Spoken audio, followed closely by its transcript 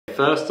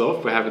first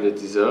off, we're having a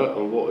dessert.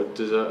 And what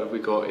dessert have we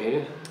got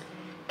here?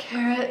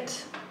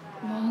 Carrot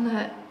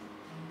walnut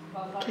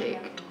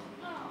cake.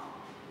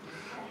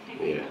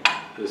 Yeah,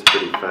 it's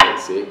pretty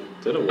fancy.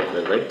 Don't know what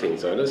the red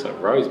things are. It looks like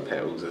rose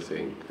petals, I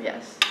think.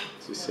 Yes.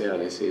 So see how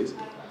this is.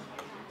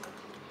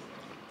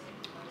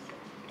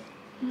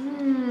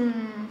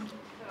 Mmm.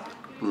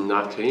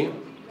 Nutty.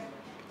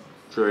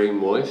 Very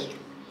moist.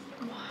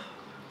 Wow.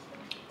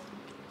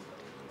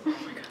 Oh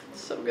my god,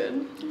 it's so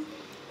good.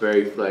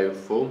 Very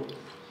flavourful.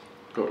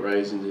 Got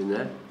raisins in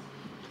there.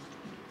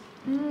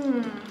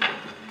 Mmm.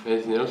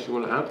 Anything else you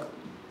want to add?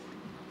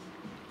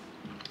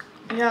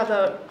 Yeah,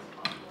 I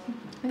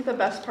think the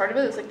best part of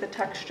it is like the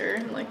texture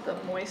and like the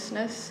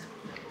moistness.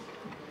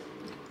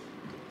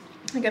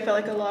 Like I feel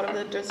like a lot of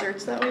the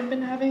desserts that we've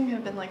been having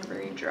have been like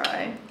very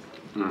dry.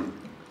 Mm.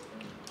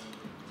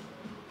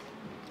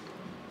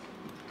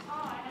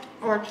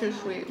 Or too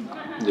sweet.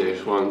 Yeah,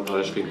 this one, I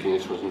was thinking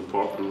this wasn't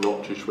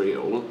not too sweet at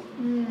all.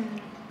 Mmm.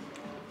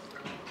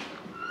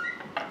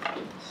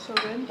 So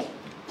good.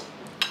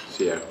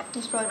 So yeah.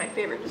 It's probably my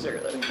favorite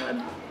dessert that we've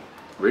had.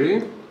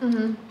 Really?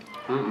 Mm-hmm.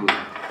 Mm-mm.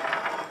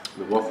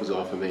 The waffles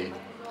are for me.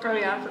 Oh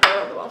yeah, I forgot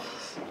about the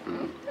waffles.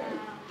 Mm.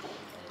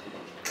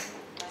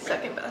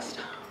 Second best.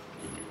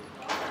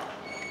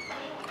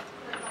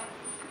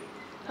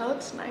 That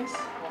looks nice.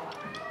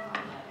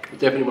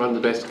 Definitely one of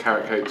the best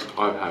carrot cakes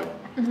I've had.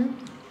 Mm-hmm.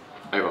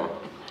 Ever.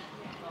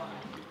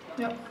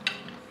 Yep.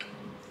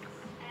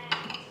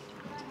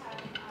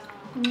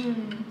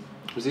 Mmm.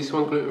 Was this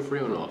one gluten free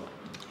or not?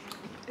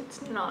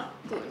 It's not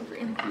gluten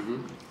free.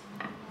 Mm-hmm.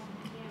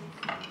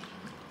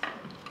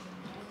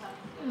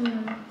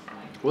 Mm.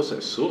 What's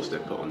that sauce they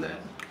put on there?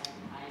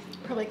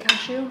 Probably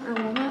cashew or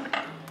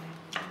walnut.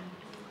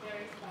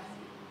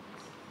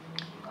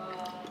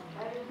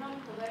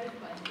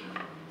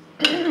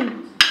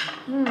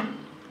 Mm.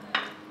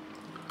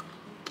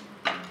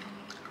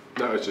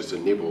 That was just a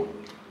nibble.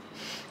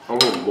 I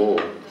want more.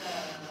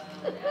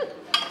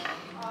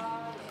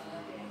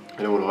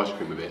 I don't want ice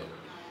cream with it.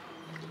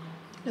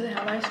 Do they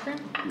have ice cream?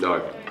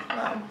 No.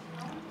 Wow.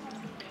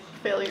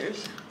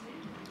 Failures.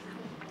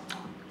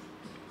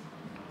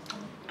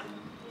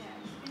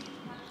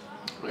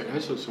 Wait, it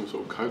has some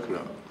sort of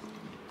coconut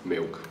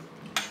milk.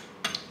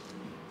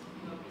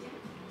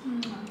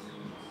 Mm.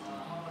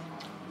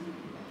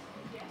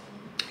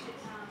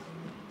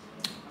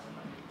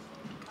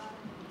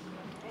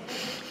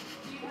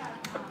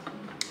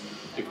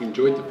 If you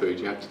enjoyed the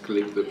food, you have to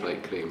lick the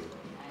plate clean.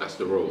 That's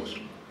the rules.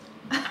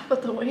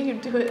 But the way you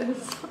do it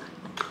is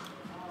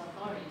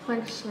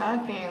like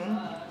smacking.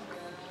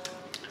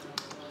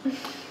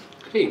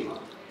 Hey,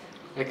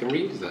 I can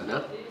reuse that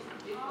now.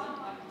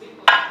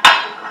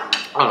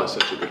 Oh, that's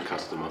such a good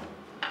customer.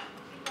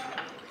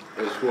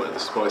 I just wanted the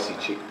spicy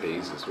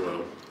chickpeas as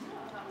well.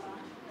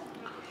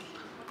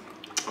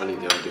 I need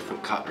to have a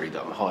different cutlery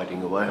that I'm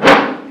hiding away.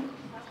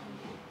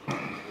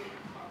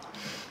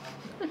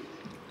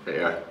 There you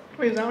go.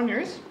 Wait, is that one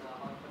yours?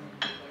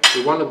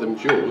 So one of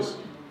them's yours.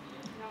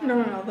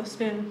 No, the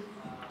spoon.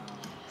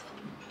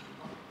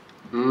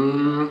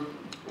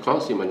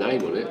 Can't see my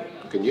name on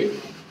it. Can you?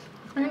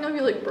 I don't know if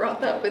you like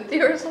brought that with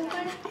you or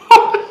something.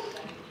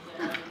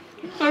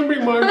 I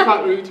bring my own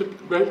cutlery to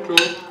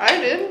restaurant. I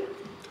did.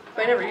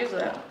 But I never use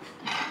that.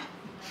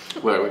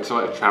 Well, it's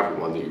like a travel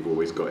one that you've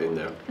always got in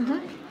there. Mm-hmm.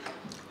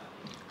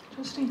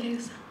 Just in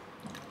case.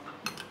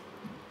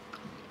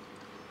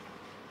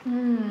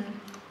 Mmm.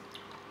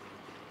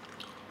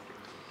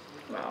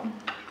 Wow.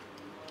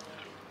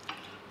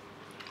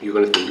 You're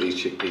going to think these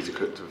chickpeas are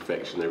cooked to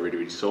perfection. They're really,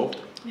 really soft.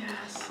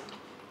 Yes.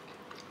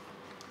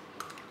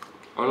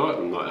 I like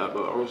them like that,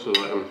 but I also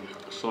like them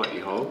slightly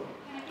whole.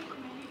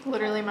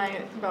 Literally,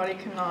 my body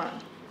cannot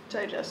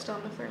digest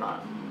them if they're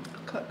not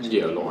cooked.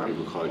 Yeah, a lot of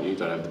people can't. You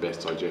don't have the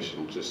best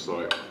digestion, just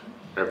like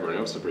everyone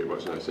else. I pretty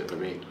much know, except for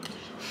me.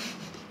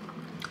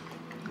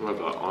 I have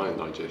like iron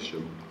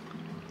digestion.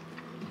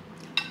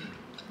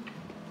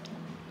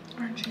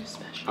 Aren't you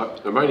special?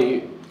 I'm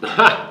only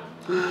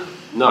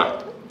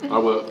no. I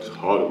worked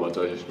hard on my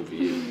digestion for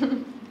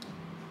years.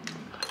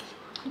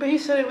 But you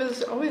said it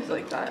was always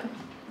like that.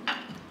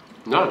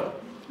 No.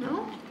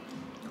 No?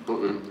 Not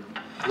when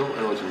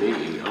I was a meat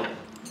eater.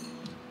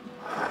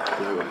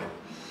 No way.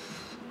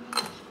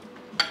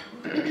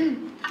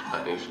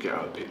 I need to get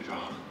out of the picture.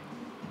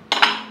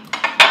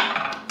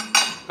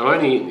 I'm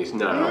only eating this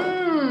now.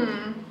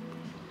 Mmm.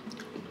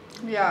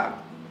 Yeah.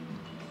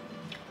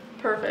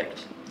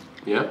 Perfect.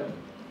 Yeah?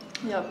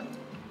 Yep.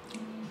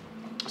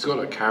 It's got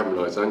like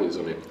caramelised onions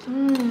on it.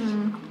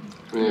 Mmm.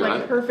 Yeah,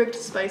 Like perfect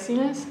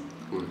spiciness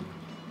Mm.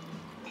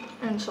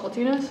 and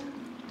saltiness.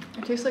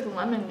 It tastes like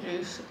lemon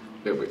juice. A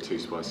little bit too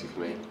spicy for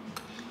me.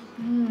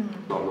 Mmm.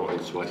 I'm not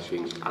into spicy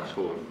things at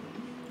all.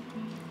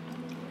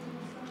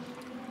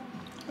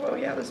 Oh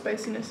yeah, the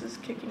spiciness is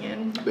kicking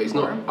in. But it's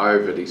not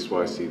overly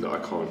spicy that I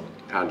can't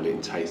handle it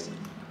and taste.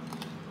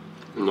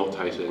 And not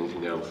taste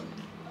anything else.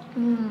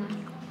 Mmm.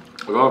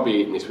 I'd rather be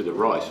eating this with the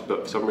rice,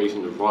 but for some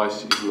reason the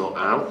rice is not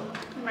out.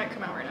 It might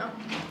come out right now.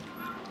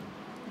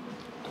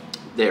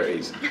 There it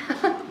is.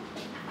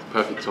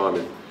 Perfect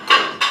timing.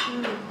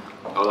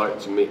 I like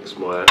to mix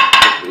my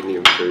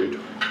Indian food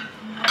with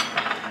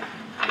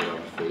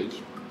other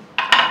foods.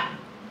 Wow,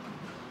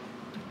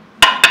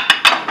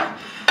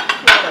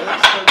 that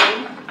looks so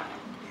good.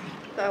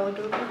 The aloo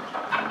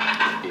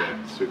gobi. Yeah,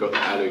 so we've got the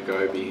aloo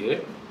gobi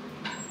here.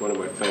 One of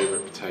my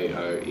favourite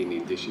potato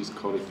Indian dishes,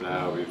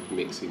 cauliflower with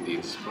mixed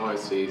Indian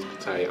spices,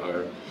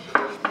 potato.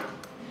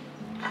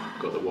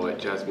 Got the white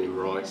jasmine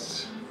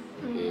rice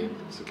here.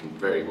 It's looking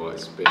very white,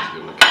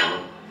 especially on the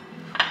camera.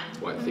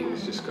 White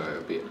things just go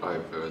a bit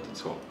over the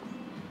top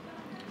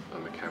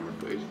on the camera,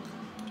 please.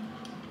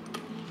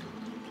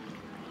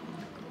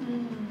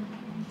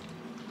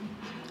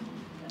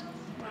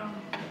 Wow.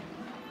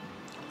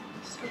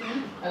 So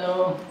good.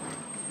 Hello.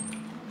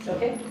 It's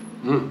okay?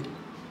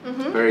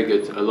 Very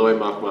good. Aloy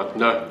mak mak.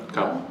 No,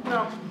 come.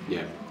 No.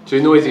 Yeah.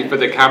 Too noisy for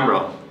the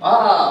camera.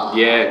 Oh.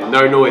 Yeah,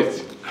 no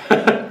noise.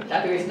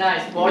 That is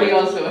nice. Body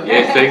also.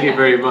 Yes, thank you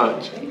very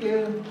much. Thank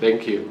you.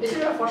 Thank you. Is it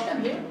your first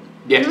time here?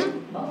 Yes.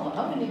 Oh,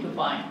 how many to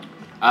find?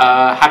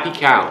 Happy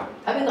Cow.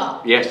 Happy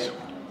Cow? Yes.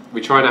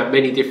 We're trying out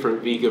many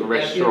different vegan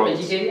restaurants.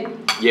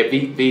 Vegetarian? Yeah,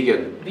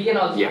 vegan. Vegan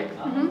also? Yeah.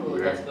 Oh,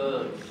 that's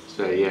good.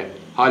 So yeah,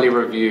 highly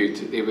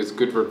reviewed. It was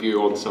good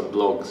review on some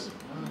blogs.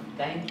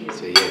 Thank you.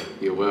 So yeah,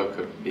 you're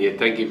welcome. Yeah,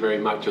 thank you very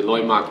much.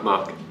 Aloy mak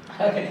mak.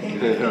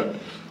 Okay.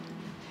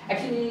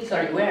 Actually,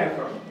 sorry, where are you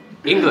from?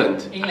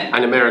 England. England.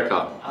 And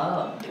America.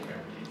 Oh,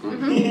 different.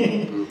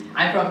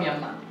 I'm from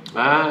Myanmar.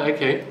 Ah,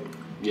 okay.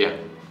 Yeah.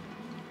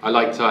 I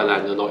like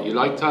Thailand a lot. You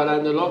like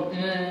Thailand a lot?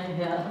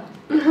 Yeah.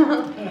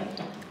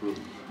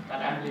 But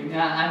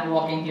I'm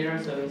walking here,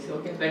 so it's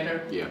okay,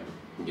 better. Yeah.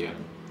 Yeah.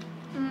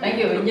 Thank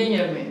you,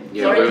 enjoy me.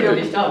 Yeah, Sorry very to good.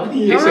 disturb.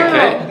 It's No,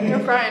 okay. you're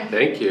fine.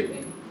 Thank you.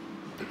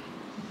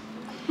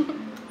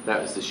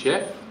 That was the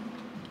chef.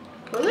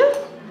 Was it?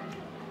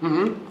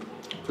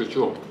 For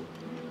sure.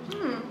 I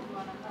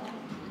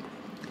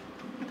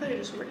thought he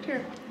just worked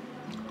here.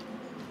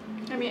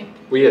 I mean,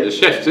 Well, yeah, the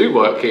chefs do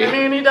work I here.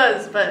 mean he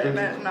does, but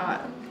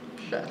not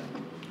chef.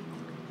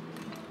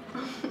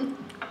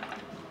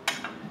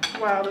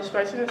 Wow, the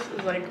spiciness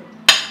is like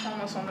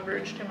almost on the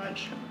verge too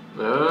much.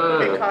 Get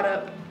Ah. caught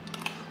up.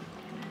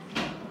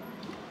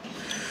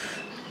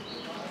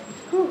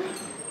 Whew.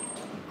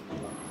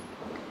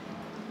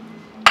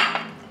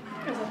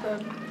 Is that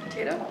the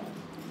potato?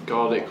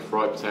 Garlic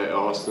fried potato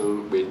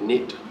arsenal with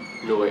knit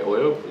noi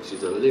oil, which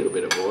is a little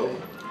bit of oil.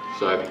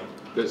 So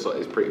looks like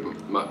there's pretty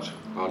much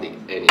hardly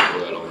any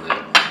oil on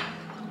there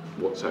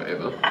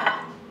whatsoever.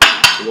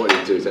 So what I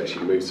need to do is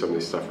actually move some of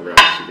this stuff around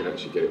so you can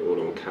actually get it all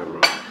on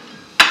camera.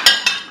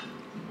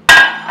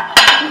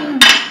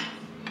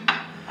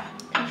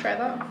 Can you try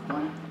that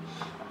one?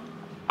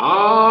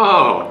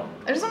 Oh!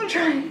 I just want to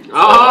try.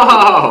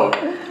 Oh!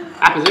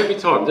 Happens every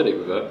time, doesn't it,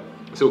 with that?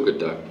 It's all good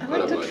though. I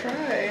like to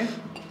try.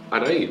 I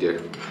know you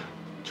do.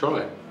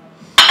 Try.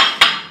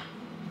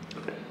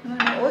 And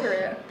then I order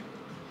it.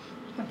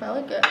 If I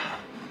like it.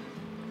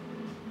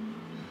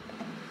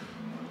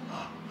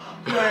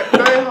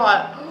 Very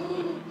hot.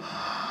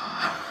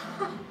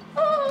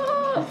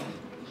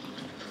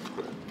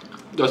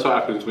 That's what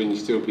happens when you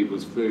steal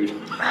people's food.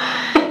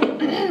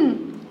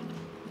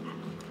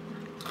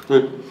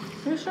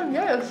 You should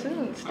get it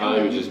soon.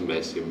 I'm just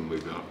messing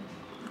with that.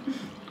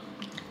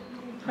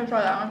 Can I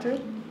try that one too?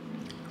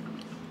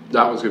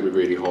 That one's going to be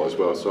really hot as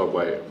well, so I'll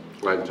wait.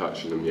 I haven't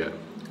touched them yet.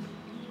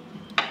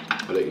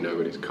 I'll let you know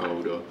when it's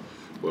colder.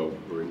 Well,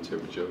 we're in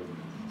temperature.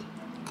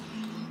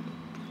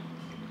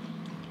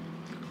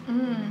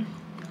 And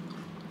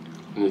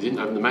they didn't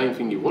have the main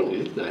thing you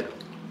wanted, did they?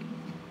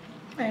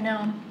 I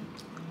know.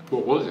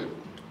 What was it?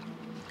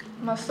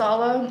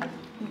 Masala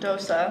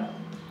dosa.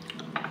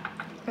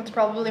 It's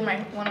probably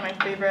one of my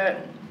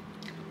favorite.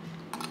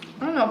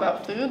 I don't know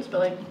about foods, but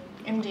like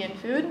Indian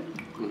food.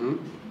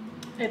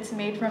 It's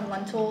made from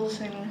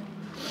lentils and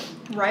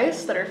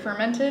rice that are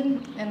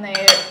fermented, and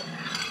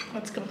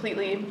it's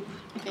completely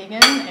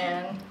vegan,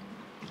 and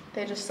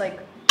they just like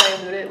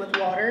dilute it with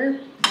water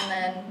and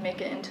then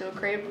make it into a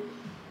crepe.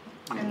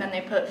 And then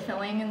they put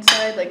filling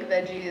inside, like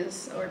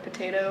veggies or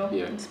potato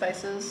and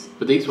spices.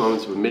 But these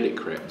ones were millet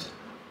crepes.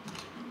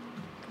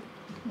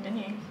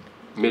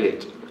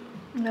 Millet.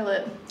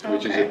 Millet.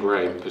 Which is a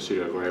grain,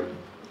 pseudo grain.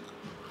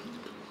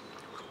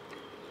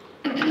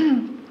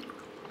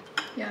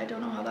 Yeah, I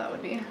don't know how that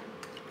would be.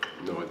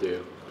 No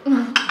idea.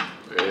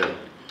 Yeah,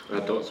 I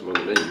had lots of them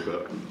on the menu,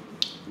 but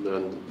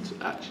none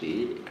to actually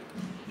eat.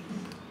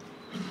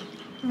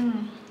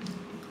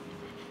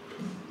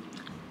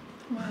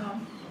 Wow.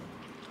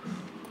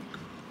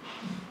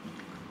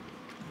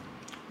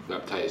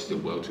 That potato's still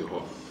well too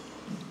hot.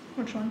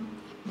 Which one?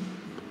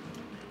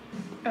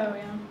 Oh,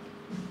 yeah.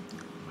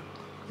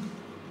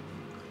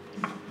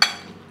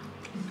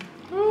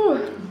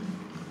 Ooh.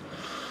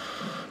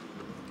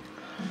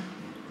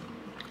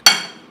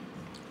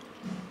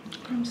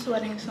 I'm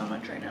sweating so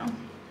much right now.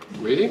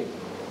 Really?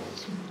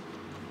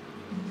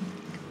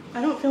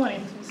 I don't feel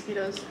any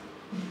mosquitoes.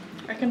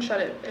 I can shut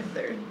it if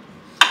they're...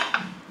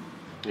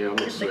 Yeah, I'm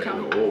not If they sweating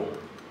come. at all.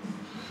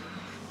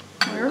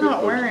 You're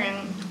not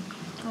wearing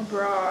a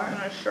bra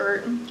and a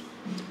shirt.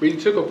 But you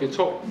took off your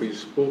top with your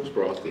sports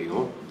bra thing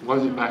on. Why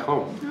is it back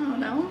on? I don't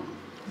know.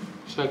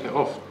 Just take it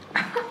off.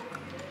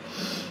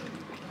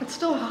 It's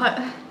still hot.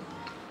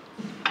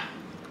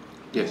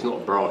 Yeah, it's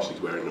not a bra she's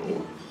wearing at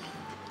all.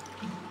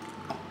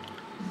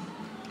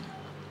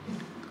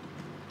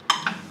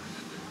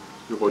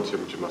 Your body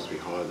temperature must be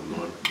higher than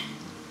mine.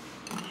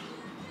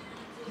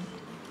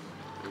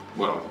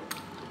 Well,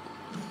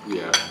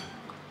 yeah.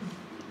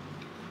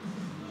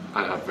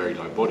 I have very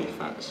low body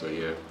fat, so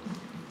yeah.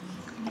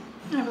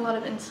 I have a lot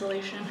of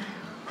insulation.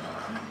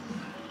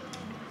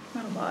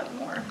 Not a lot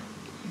more.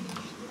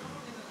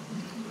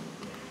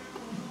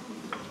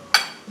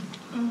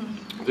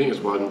 I think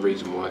it's one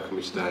reason why I can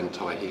withstand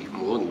Thai heat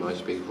more than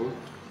most people.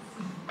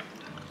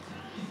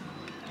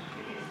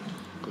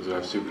 Because I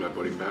have super low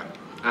body fat.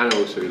 And I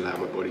also allow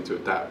my body to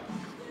adapt.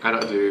 And I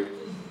do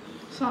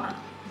Sauna.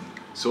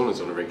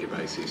 saunas on a regular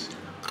basis.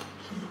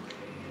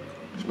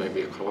 Which made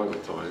me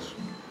acclimatise.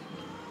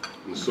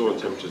 And the sauna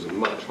temperatures are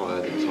much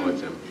higher than Thai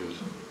temperatures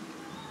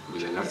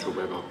with their natural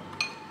weather.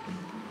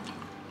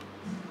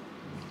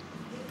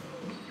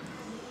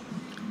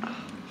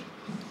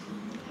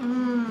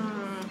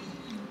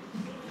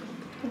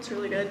 That's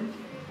really good.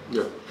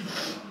 Yeah.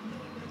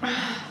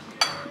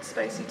 It's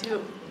spicy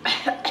too.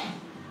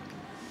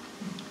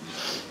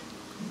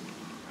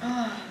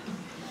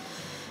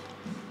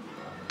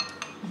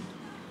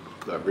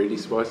 Like really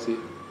spicy.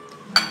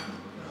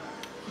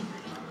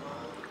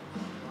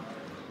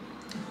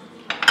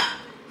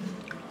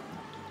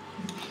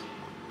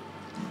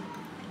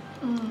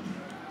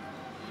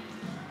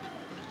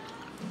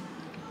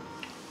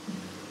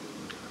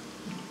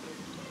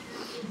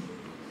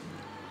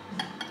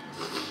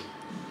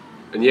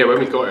 And yeah, when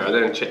we got it, I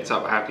then checked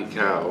up Happy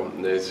Cow,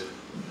 and there's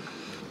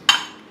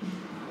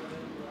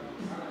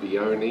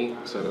Bioni,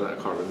 so I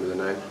can't remember the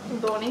name.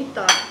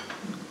 Bonita.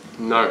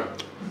 No.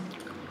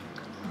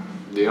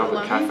 The other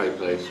Bologna? cafe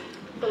place.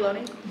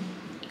 Bologna.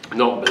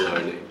 Not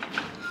bologna.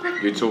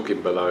 You're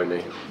talking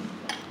bologna.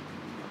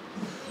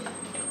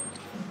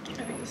 I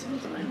think this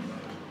one's mine.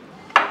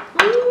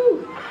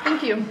 Woo!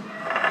 Thank you.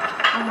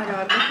 Oh my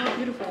god, look how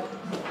beautiful.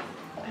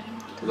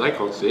 They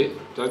can't see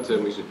it. Don't tell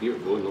me it's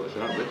beautiful and not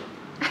sharp.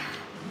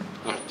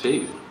 That's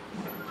teeth.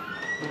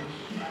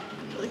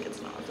 I feel like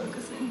it's not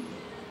focusing.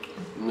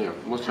 Yeah,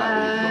 what's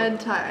that? Pad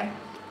Thai.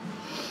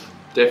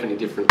 Definitely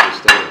different to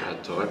standard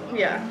pad Thai.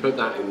 Yeah. Put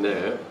that in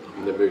there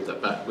and then move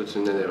that backwards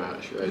and then they'll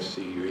actually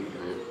see you eating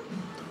it.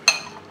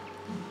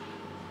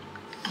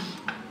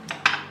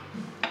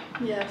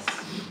 Yes.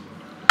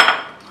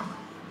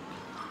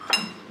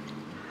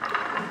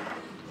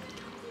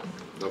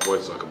 Otherwise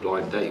it's like a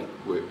blind date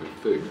with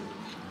food.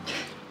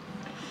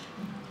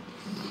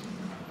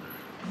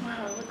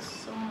 Wow, it looks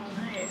so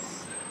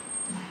nice.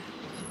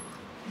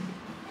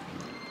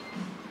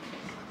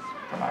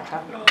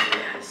 Paratha. Oh,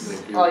 yes.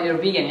 Thank you. Oh, you're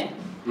vegan, yeah?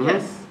 Mhm.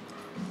 Yes.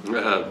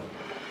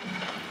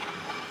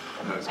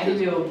 That's I give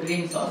good. you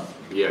green sauce.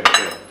 Yeah.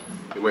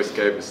 They always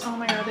gave us Oh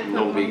my god, they put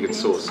non-vegan beans.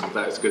 sauce.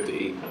 That's good to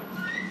eat.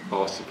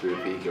 Asked if we were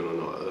vegan or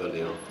not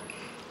earlier.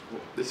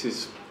 This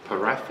is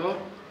paratha.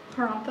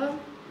 Paratha?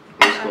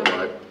 It's got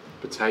like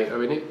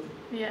potato in it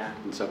Yeah.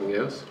 and something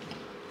else.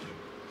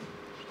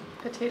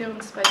 Potato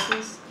and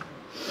spices.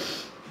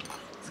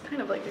 It's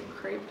kind of like a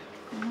crepe,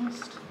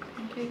 almost.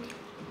 Pancake.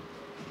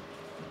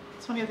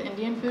 It's funny with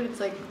Indian food, it's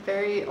like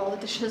all the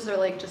dishes are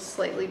like just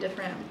slightly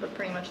different, but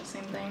pretty much the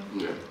same thing.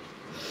 Yeah.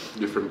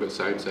 Different but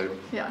same,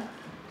 Yeah.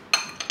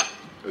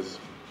 as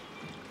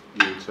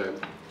you would say.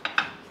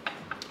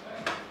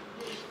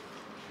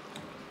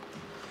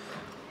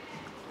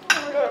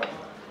 Oh my god.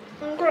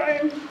 I'm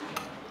crying.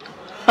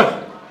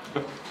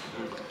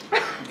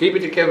 Keep it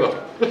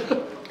together.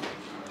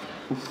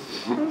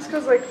 It's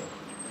because like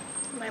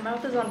my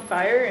mouth is on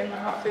fire and the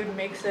hot food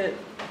makes it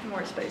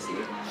more spicy.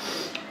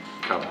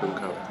 Cup.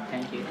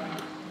 Thank you.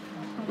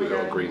 Oh We my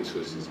got God. green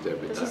sauce instead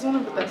with This that. is one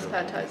of the best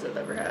pad thais I've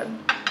ever had.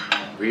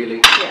 Really?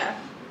 Yeah.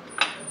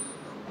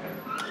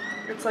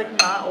 It's like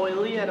not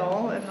oily at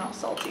all and not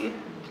salty.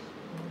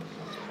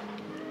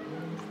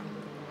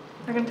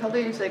 I can tell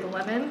they use like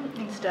lemon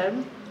instead.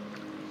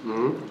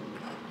 Mm-hmm.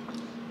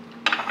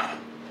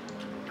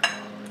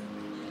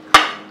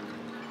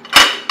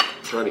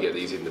 Trying to get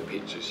these in the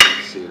picture so you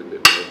can see them a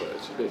bit more, but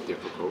it's a bit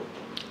difficult.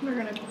 We're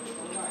gonna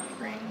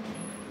bring.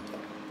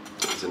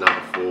 There's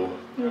another 4.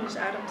 We'll just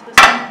add them to this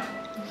one.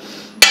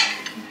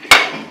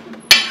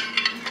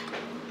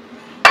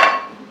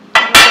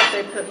 I thought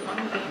they put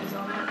mung beans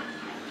on it.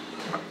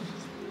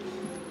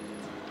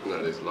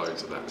 No, there's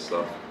loads of that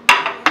stuff.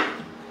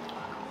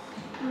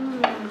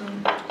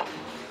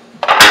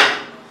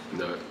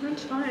 No.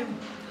 That's fine.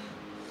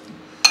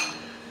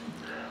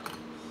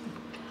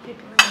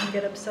 People are gonna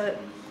get upset.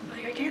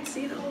 Like, I can't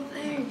see the whole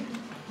thing.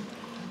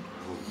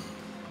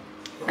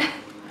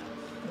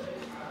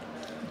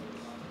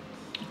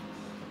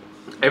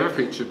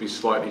 Everything should be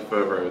slightly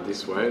further over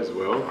this way as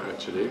well,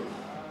 actually.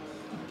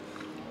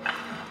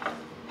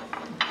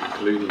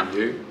 Including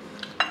you.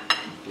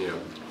 Yeah,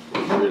 I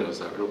just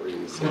realised that we're not really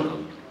in the centre.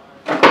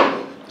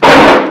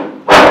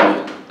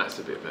 That's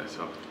a bit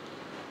better.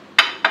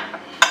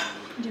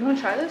 Do you want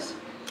to try this?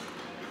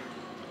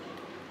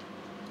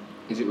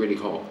 Is it really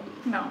hot?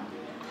 No.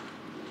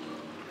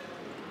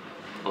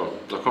 Oh,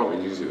 I can't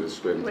really use it with a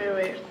spoon.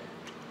 Wait.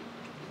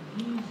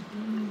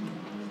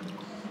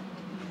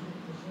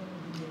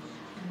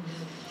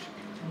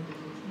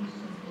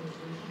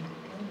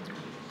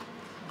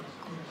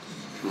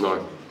 No.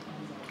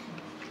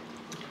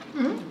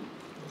 Hmm?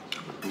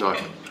 No.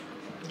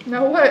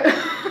 No what?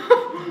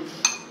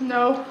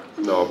 No.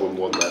 No, I wouldn't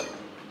want that.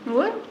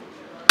 What?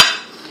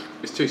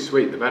 It's too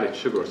sweet. They've added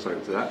sugar or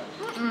something to that.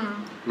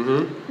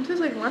 It tastes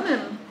like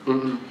lemon.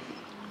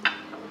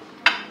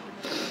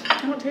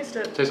 I don't taste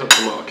it. It tastes like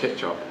tomato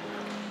ketchup.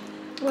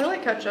 Well, I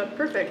like ketchup.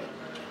 Perfect.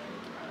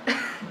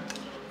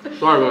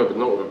 Dry low, but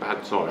not with a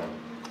bad time.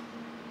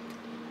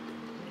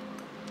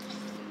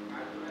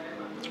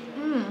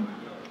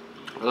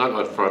 I don't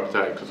like fried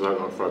potato because I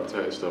don't like fried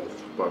potato stuff,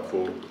 but I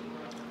thought it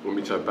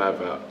wouldn't be so bad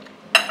without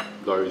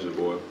loads of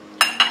oil.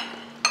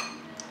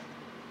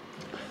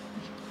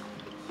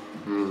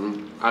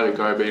 Added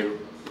gobi.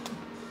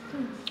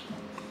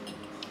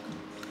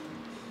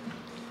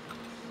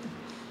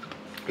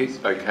 It's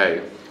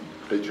okay,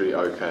 literally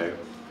okay.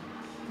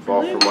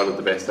 Far from one of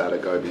the best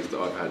added gobis that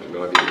I've had, and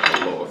I've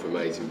eaten a lot of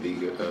amazing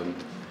vegan.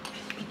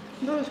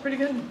 No, it's pretty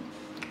good.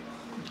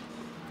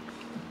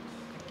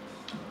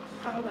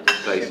 Oh, that is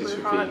Places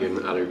super for hot.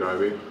 vegan alu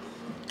gobi.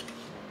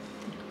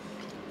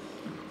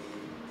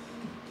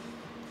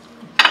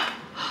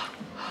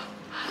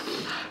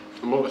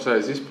 And what I say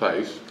is this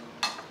place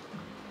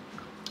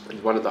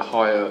is one of the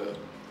higher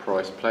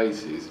priced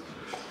places,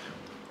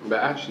 but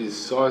actually the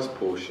size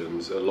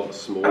portions are a lot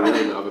smaller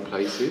than other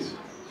places.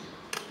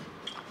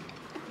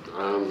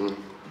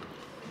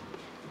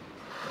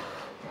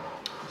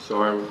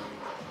 So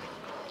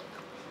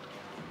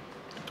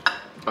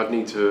I'd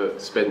need to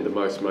spend the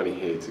most money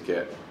here to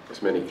get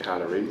as many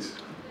calories.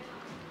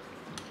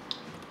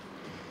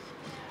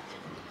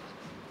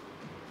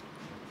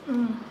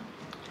 And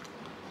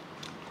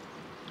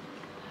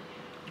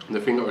the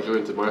thing that I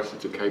enjoyed the most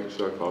is the cake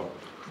so far.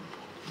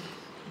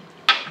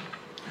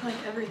 I like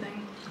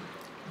everything.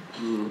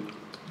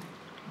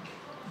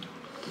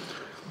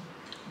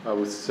 I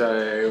would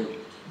say, yeah.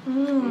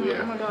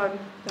 Oh my god.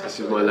 This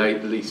is my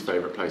least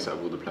favourite place out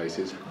of all the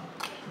places.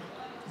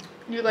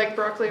 You like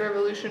Broccoli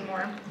Revolution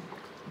more?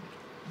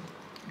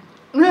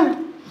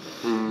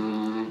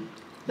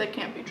 That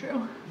can't be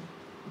true.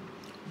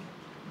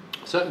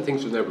 Certain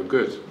things from there were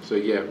good, so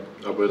yeah,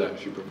 I would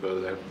actually prefer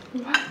them.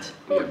 What?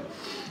 Yeah.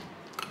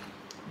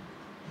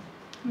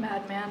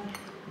 Madman.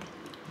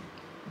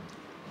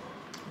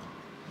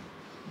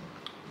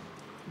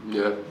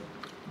 Yeah.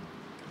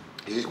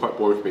 This is quite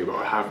boring for me, but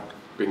I have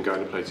been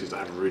going to places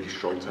that have really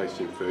strong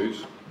tasting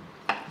foods.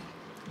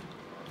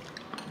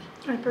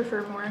 I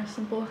prefer more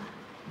simple.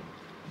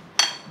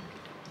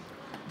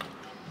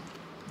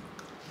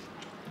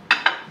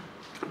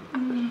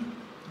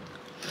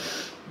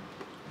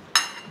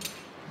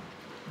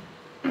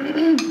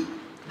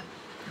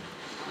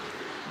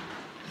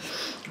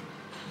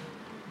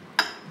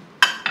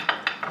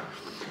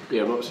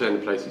 Yeah, I'm not saying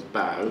the place is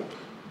bad.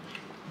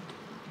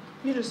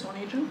 You just want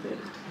to eat junk food.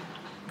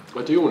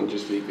 I do want to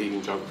just eat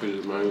vegan junk food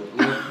at the moment.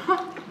 Yeah,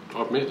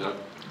 I admit that.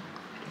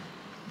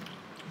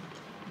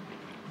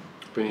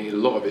 I've been eating a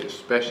lot of it,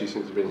 especially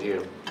since I've been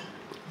here.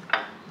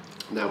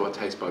 Now my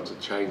taste buds have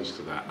changed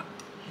to that.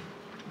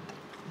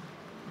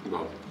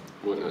 Well,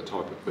 wanting that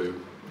type of food.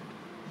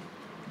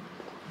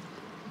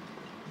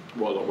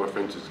 What a lot of my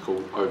friends have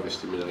called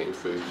overstimulating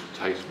food,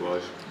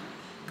 taste-wise.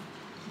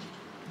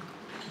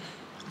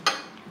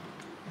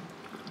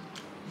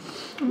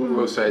 What I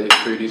will say, this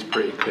food is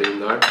pretty clean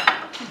though.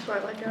 That's why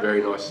I like it.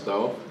 Very nice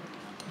style.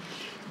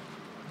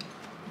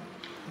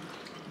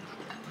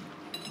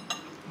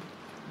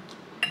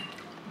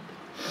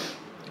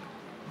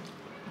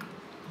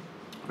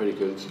 Pretty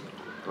good.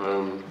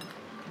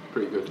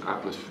 Pretty good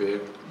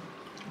atmosphere.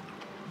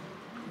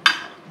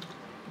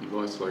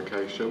 Nice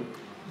location.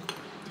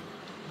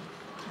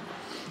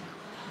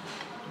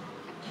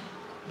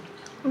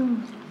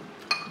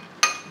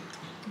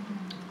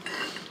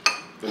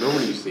 I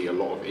normally see a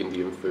lot of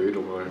Indian food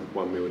on my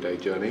 1 meal a day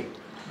journey.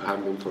 I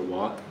haven't been for a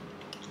while.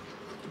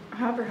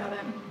 Have or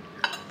haven't?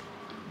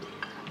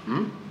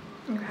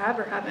 You have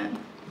or haven't?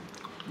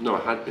 No, I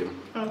had been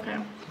Okay.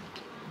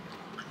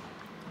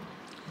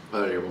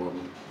 earlier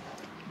on.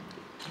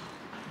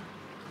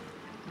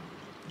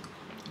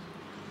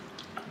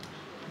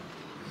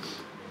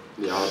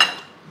 Yeah,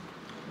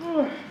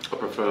 I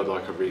prefer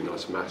like a really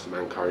nice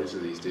massaman curry to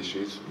these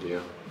dishes.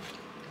 Yeah.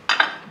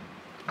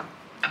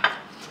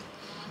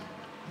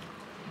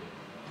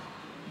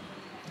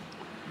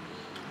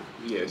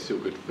 Yeah, it's still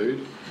good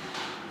food.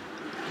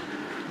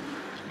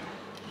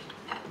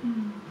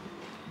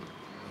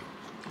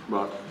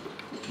 But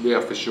we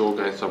are for sure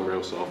going somewhere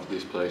else after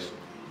this place.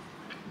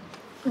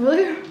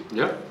 Really?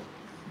 Yeah.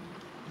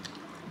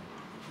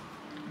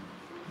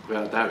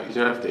 Without doubt, you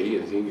don't have to eat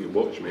anything, you can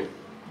watch me.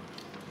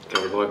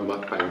 Go a live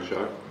mukbang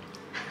show.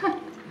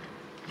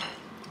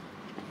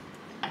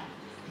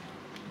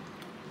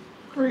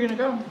 Where are you gonna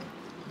go?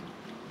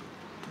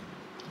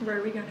 Where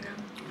are we gonna go?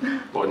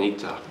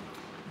 Bonita.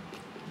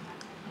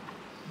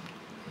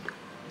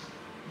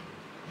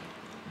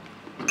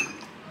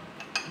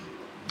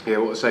 Yeah,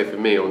 what I say for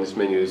me on this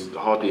menu is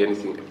hardly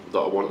anything that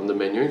I want on the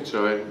menu,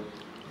 so I'm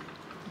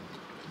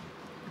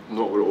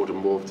not going to order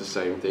more of the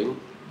same thing.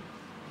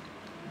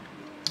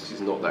 This is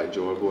not that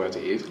enjoyable as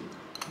it is.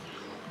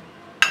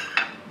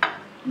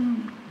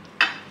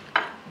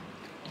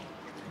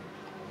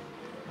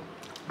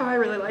 Oh, I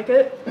really like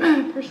it,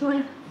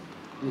 personally.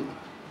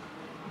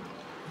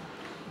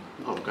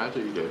 Oh, I'm glad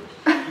that you do.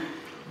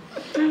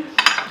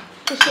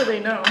 Just so they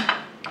know.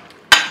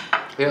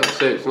 Yeah, like I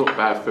said, it's not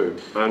bad food.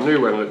 And I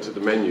knew when I looked at the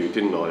menu,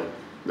 didn't I,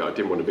 that I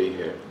didn't want to be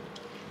here.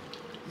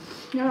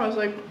 Yeah, I was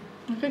like,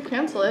 I could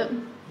cancel it.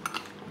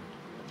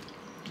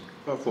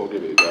 I thought I'd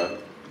give it a go.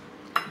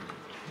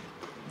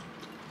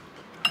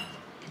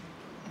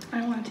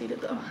 I want to eat it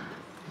though.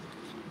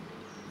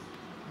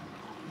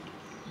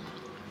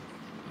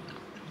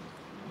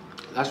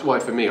 That's why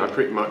for me, I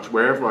pretty much,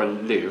 wherever I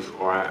live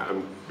or I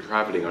am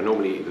travelling, I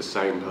normally eat at the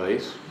same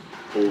place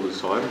all the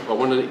time. I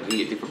want to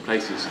eat at different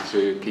places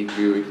to keep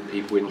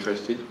people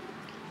interested.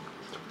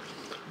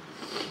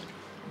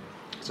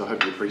 So I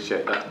hope you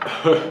appreciate that.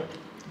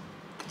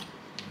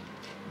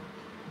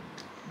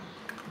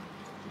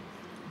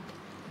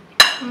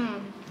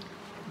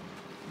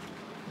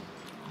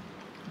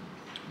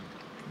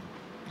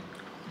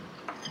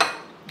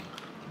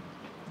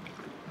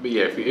 But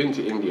yeah, if you're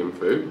into Indian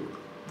food,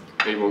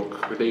 and you want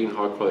clean,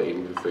 high quality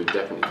Indian food,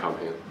 definitely come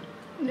here.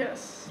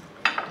 Yes.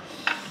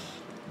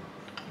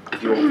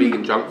 If you want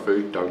vegan junk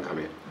food, don't come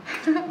here.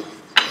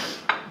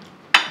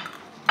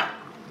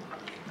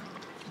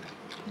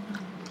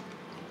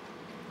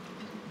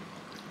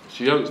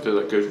 So you don't feel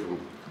that good from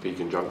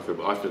vegan junk food,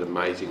 but I feel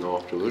amazing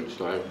afterwards,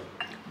 so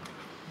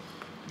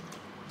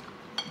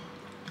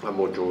I'm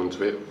more drawn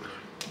to it.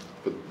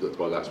 But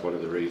well, that's one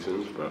of the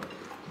reasons, but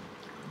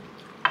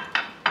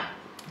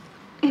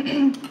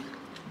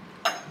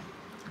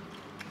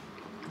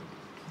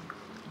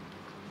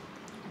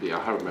yeah,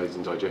 I have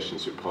amazing digestion,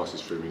 so it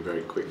passes through me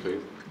very quickly.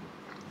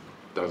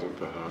 Doesn't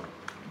for her.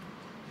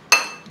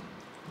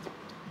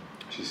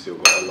 She's still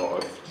got a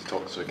lot of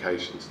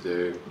detoxification to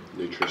do,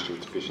 nutritional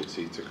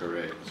deficiency to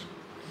correct,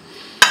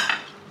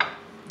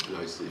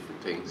 loads of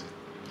different things.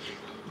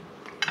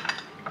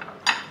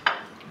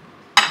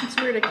 It's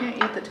weird, I can't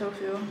eat the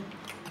tofu.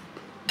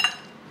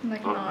 I'm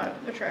like not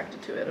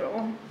attracted to it at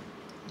all.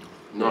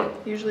 No.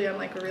 Usually I'm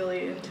like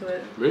really into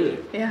it. Really?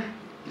 Yeah.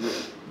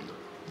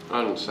 I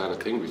don't understand a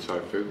thing with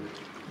tofu.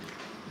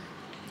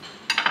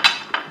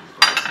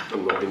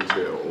 I'm not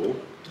into it at all.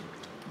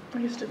 I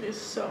used to be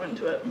so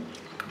into it.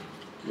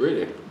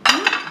 Really?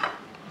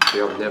 See,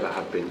 I've never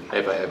have been,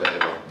 ever, ever,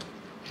 ever.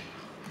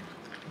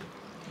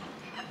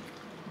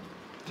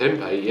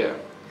 Tempeh, yeah.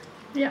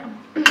 Yeah.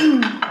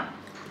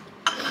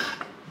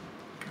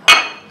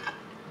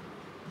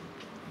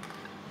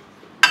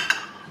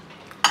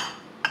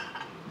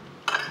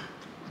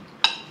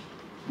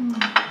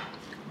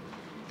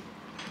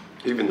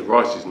 Even the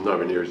rice is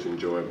nowhere near as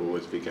enjoyable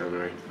as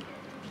veganerie.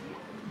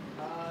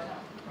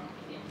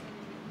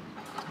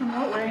 In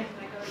what way?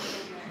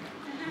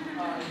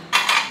 I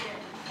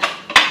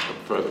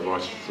prefer the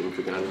rice from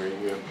veganerie,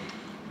 yeah.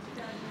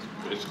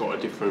 It's got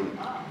a different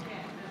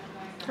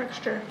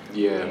Texture.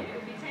 yeah,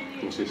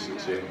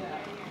 consistency.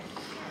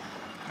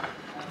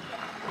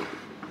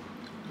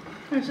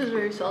 This is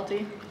very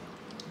salty.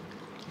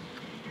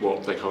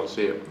 What, they can't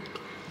see it?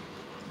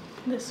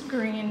 This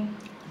green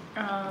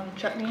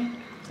chutney.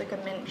 It's like a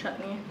mint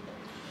chutney.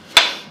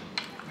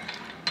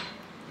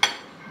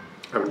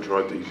 Haven't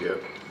tried these yet.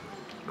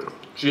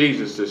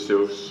 Jesus, they're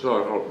still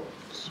so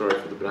hot. Sorry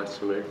for the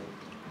blasphemy.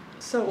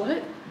 So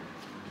what?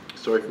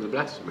 Sorry for the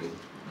blasphemy.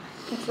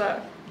 What's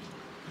that?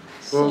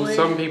 Well, Soy?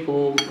 some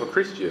people are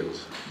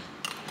Christians.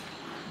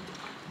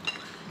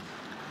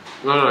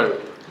 No,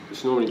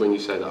 it's normally when you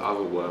say that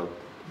other word,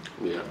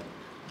 yeah,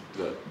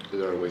 that they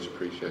don't always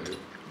appreciate it.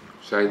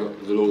 Saying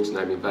the Lord's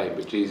name in vain,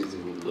 but Jesus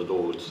isn't the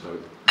Lord, so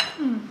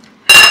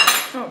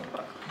Oh,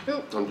 fuck.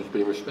 Oop. I'm just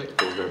being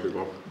respectful of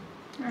everyone.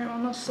 I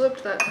almost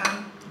slipped that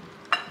time.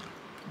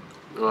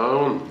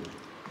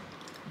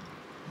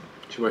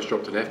 She almost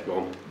dropped an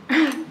F-bomb.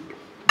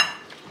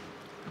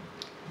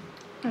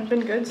 It's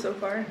been good so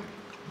far.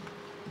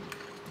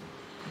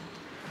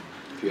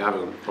 If you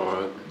haven't,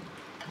 well,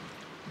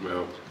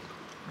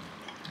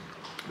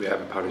 we have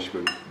a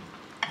punishment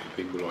for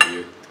people like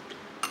you.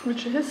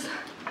 Which is?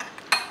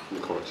 I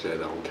can't share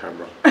that on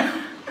camera.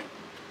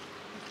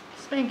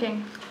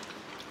 Spanking.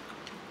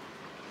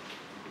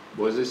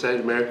 What does it say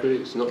in America?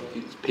 It's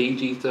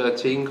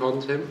PG-13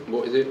 content?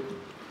 What is it?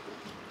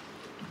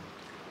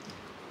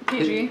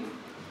 PG.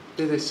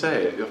 Did they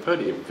say it? I've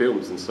heard it in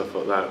films and stuff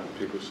like that.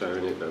 People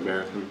saying it,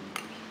 American.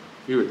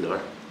 You would know.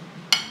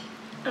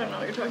 I don't know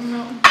what you're talking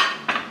about.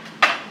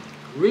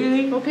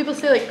 Really? Well, people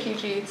say like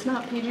PG. It's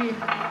not PG.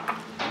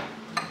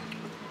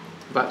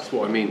 That's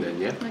what I mean then,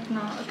 yeah? Like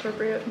not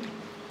appropriate.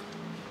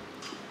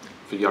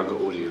 For younger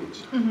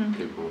audience,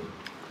 people.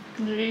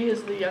 G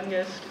is the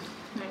youngest.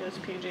 I think it was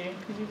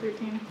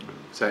PG-13.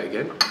 Say it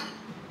again.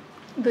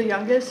 The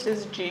youngest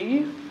is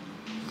G,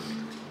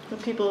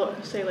 but people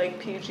say like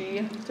PG.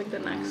 It's like the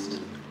next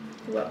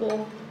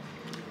level.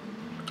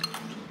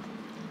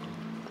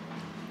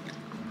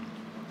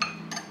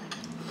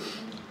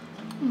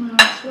 Oh,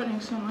 I'm sweating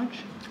so much.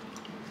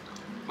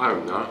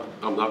 I'm not.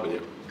 I'm loving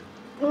it.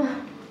 I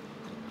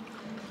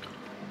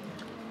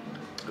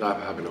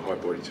love having a high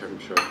body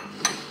temperature.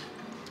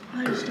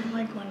 I just don't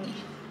like when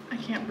I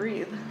can't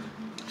breathe.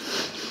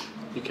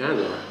 You can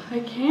though. I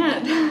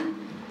can't.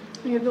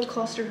 I get feel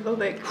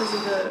claustrophobic because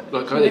of the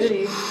Like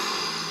humidity.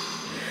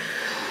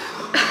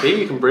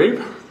 See, you can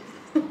breathe.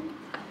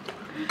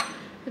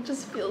 It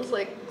just feels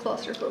like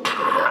claustrophobic.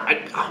 I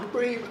can't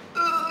breathe.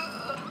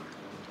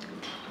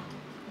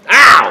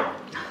 Ow!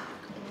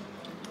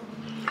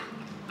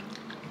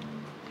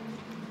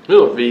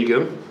 You're not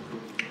vegan.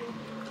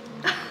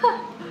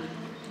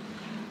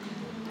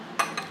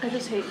 I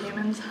just hate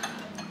humans.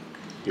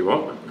 You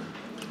what?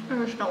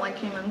 I just don't like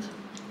humans.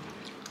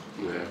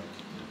 Yeah.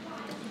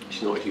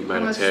 She's not a I'm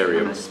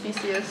humanitarian. a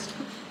speciesist.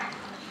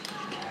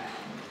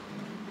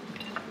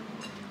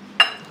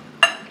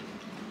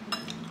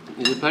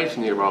 There's a place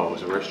near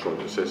ours, a restaurant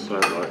that says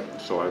something like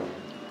sign.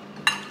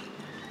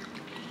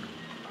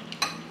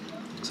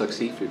 It's like a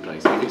seafood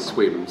place. If it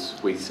swims,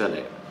 we sell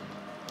it.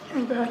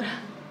 Oh god.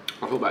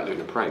 I thought about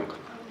doing a prank.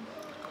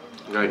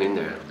 Going in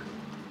there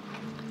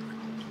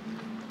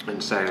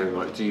and saying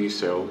like, do you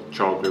sell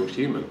char-grilled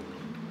human?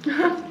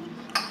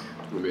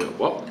 And be like,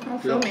 what? I'll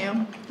film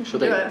you. You should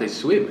But do it. they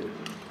swim.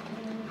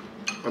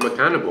 I'm a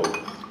cannibal.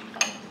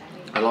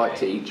 I like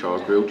to eat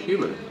char-grilled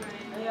human.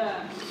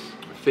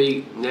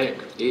 Feet, neck,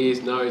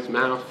 ears, nose,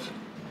 mouth,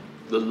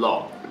 the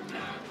lot.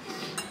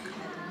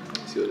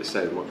 See what they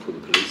say, they might call the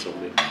police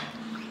on me.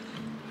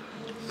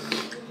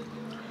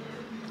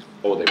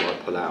 Or they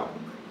might pull out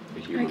a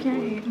human. I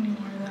can't eat any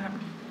more of that.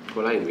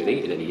 Well, I ain't been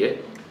eating any yet.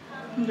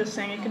 I'm just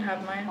saying you can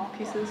have my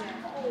pieces.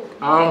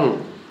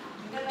 Oh.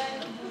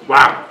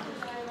 Wow.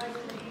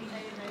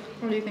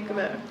 What do you think of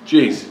it?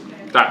 Jeez,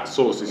 that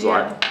sauce is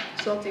like...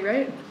 Salty,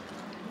 right?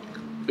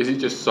 Is it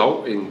just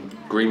salt in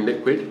green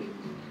liquid?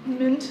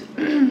 Mint.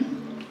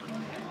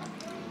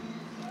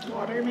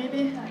 Water,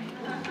 maybe?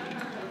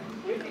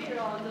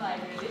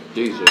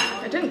 Jesus.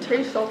 It didn't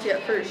taste salty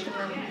at first, and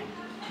then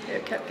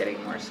it kept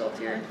getting more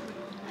saltier.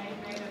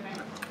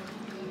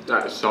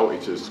 That is salty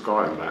to the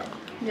sky and back.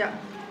 Yeah.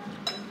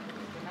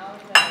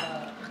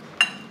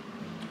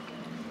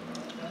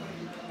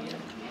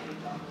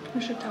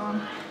 We should tell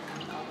him.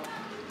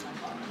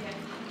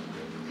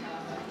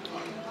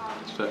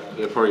 So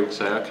they'll probably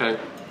say, okay,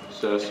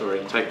 so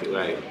sorry, take it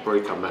away.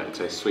 Probably come back and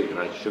say sweet and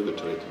add sugar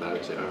to it to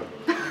balance it out.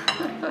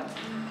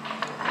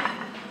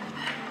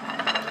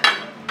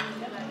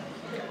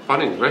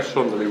 Funny, the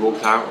restaurant that we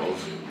walked out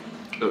of,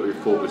 that we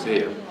thought was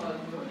here,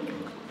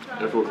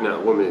 I was walking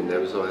out, a woman in there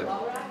was like,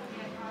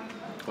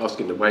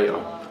 asking the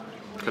waiter,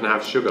 can I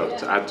have sugar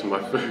to add to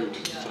my food?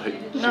 It's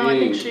like, No, I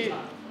think geez. she...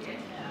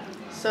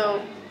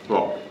 So,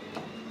 What?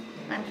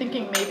 I'm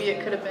thinking maybe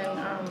it could have been,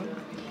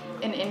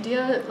 in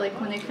India, like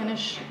when they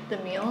finish the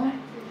meal,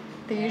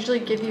 they usually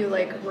give you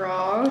like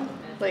raw,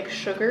 like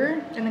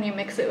sugar, and then you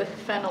mix it with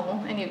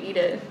fennel and you eat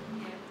it.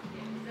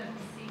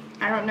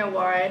 I don't know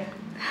why.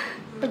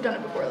 I've done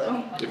it before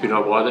though. If you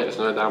know why, let us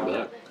know down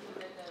below.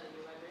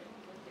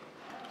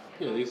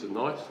 Yeah, these are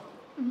nice.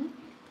 Mm-hmm.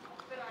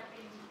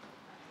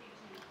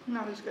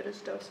 Not as good as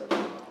dosa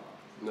though.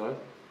 No?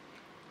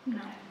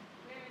 No.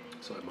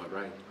 It's like my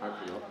brain.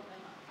 Hopefully not.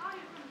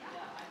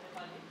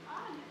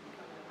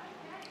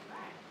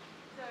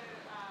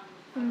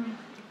 Mm.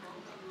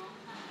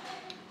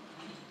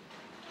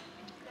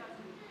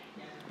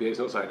 Yeah, it's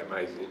not something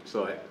amazing. It's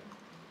like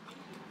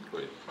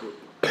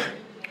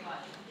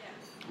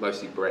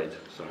mostly bread,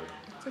 so.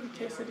 It's like a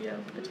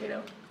quesadilla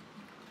potato.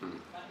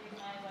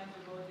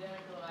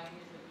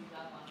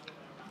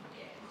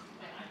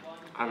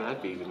 I haven't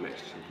had vegan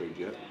Mexican food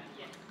yet.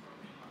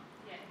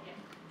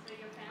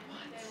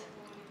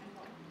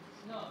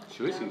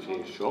 Seriously,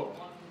 in shock.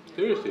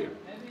 Seriously.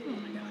 Oh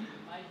my god.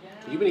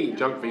 You've been eating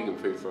junk vegan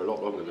food for a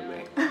lot longer than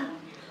me.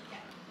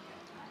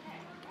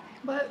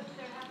 But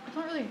it's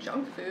not really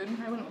junk food.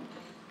 I wouldn't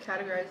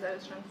categorize that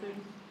as junk food.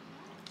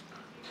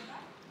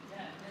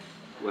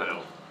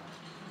 Well.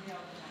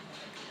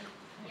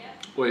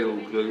 Oil,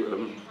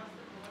 gluten.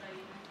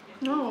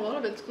 No, a lot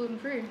of it's gluten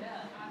free.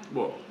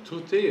 What?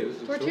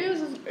 Tortillas?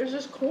 Tortillas is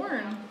just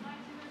corn.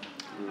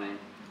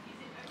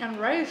 And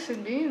rice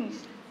and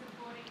beans.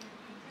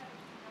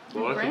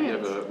 Well, I could grains.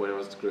 never, when I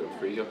was gluten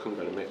free, I couldn't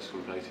go to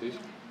Mexican places.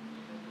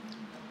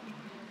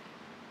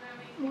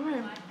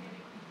 Why?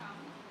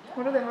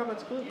 What do they have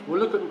that's gluten? Well,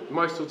 look at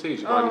most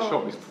tortillas you buy in the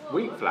shop, it's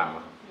wheat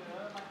flour.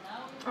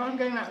 Oh, I'm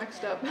getting that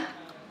mixed up.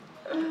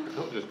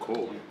 Not just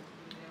corn.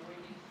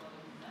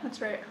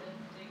 That's right.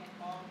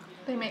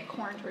 They make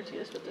corn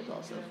tortillas, but there's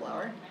also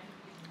flour.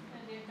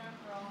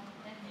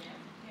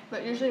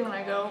 But usually when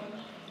I go,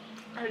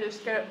 I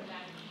just get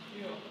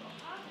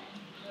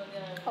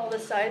all the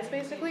sides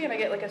basically, and I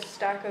get like a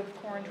stack of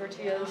corn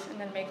tortillas and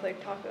then make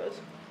like tacos.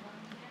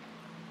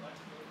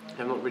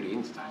 I'm not really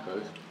into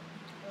tacos.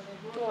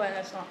 Well, then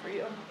it's not for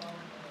you.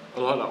 I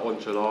like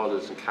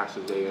enchiladas and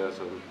quesadillas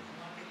and...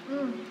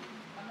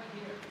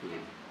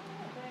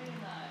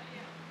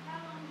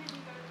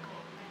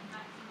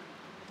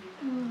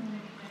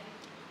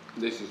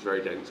 This is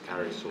very dense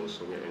curry sauce,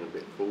 so I'm getting a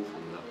bit full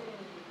from that.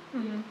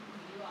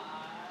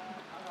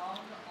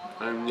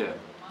 And yeah,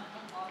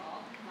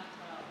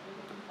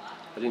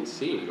 I didn't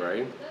see any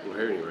rain or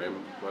hear any rain,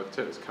 but I could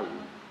tell it's coming.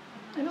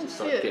 I don't It's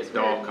see like it. gets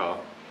darker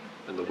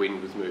and the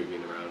wind was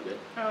moving around it.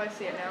 Oh, I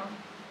see it now.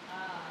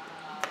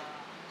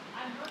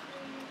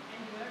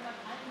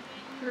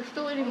 You're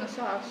still eating the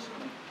sauce.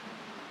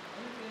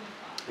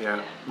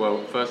 Yeah,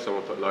 well, first time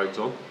I put loads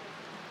on.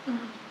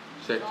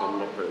 Second time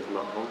not put as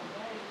much on.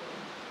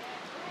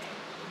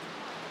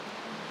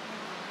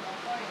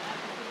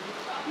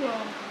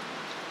 Yeah.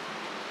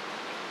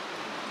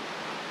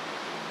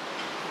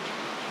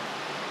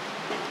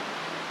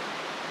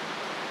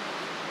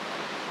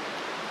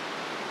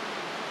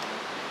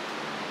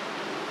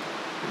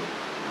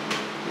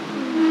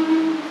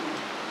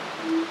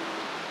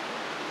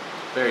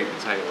 Very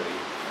potato-y.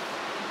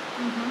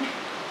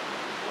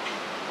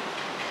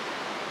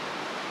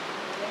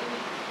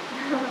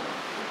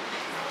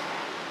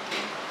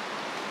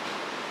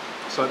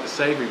 It's like the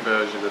savoury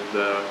version of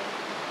the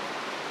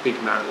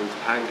Big Mountain's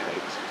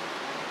pancakes.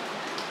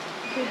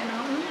 Big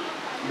Mountain?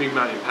 Big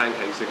Mountain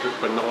pancakes, they cook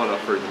banana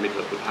through the middle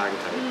of the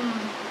pancake.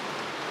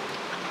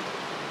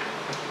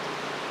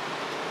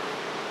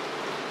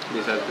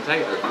 This has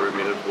potato through the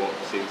middle of what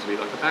seems to be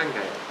like a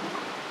pancake.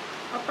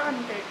 A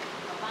pancake.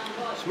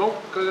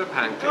 Smoked good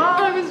pancake. Oh,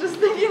 I was just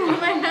thinking in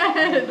my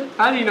head.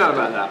 How do you know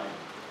about that?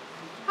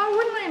 How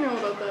wouldn't I know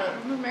about that?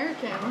 I'm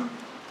American.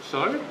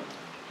 So?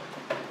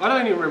 I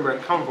don't even remember where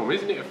it come from.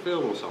 Isn't it a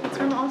film or something? It's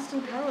from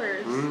Austin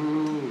Powers.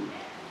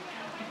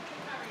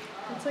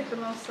 It's like the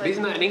most like...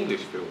 Isn't that an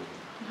English film?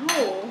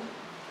 No.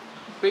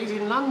 But he's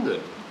in London.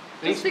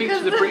 And he Just speaks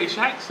with a British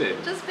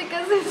accent. Just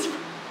because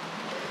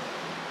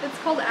it's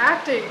called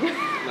acting.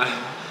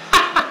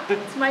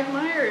 It's Mike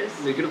Myers.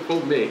 You could have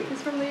fooled me.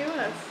 He's from the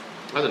US.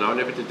 I don't know, I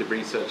never did the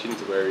research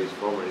into where he's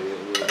from or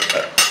anything.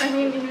 I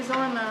mean, he was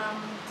on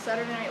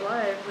Saturday Night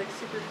Live, like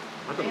super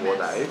I don't famous. know what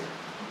that is.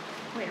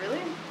 Wait,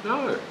 really?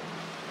 No.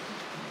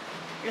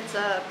 It's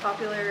a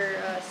popular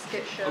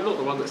skit show. I'm not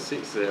the one that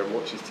sits there and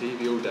watches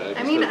TV all day.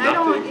 I mean, I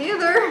don't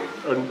either.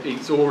 And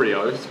eats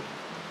Oreos.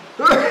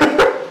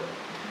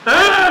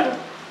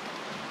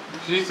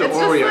 She's the It's just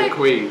Oreo like-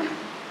 queen.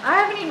 I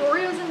haven't eaten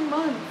Oreos in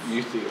months. You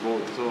used to eat them all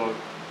the time.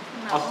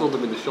 No. I saw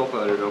them in the shop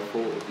earlier and I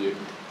thought of you.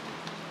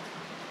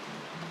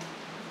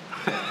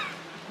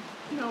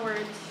 No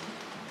words.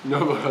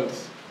 No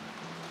words.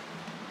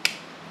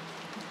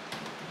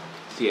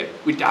 So yeah,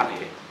 we're done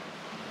here.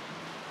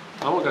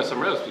 I want to go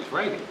somewhere else, but it's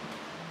raining.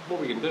 What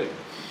are we going to do?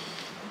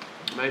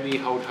 Maybe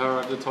hold her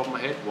over the top of my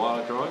head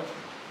while I drive?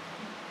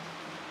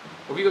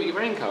 Have you got your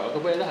raincoat? I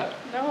could wear that.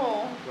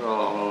 No.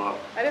 Oh.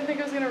 I didn't think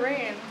it was going to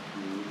rain.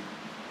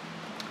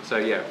 So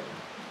yeah.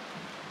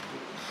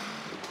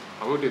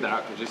 I will do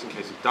that just in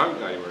case we don't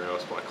go anywhere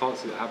else, but I can't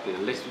see that happening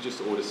unless we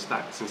just order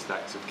stacks and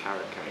stacks of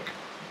carrot cake.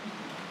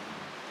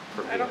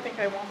 From I here. don't think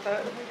I want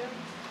that again.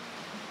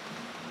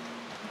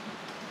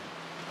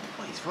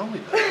 What is wrong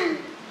with her?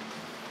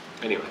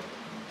 Anyway.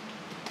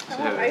 I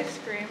want ice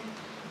cream.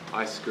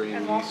 Ice cream,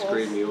 And you waffles.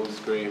 scream, we all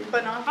scream.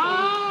 Banoffee.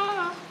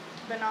 Ah!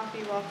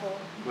 Banoffee waffle.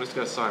 Let's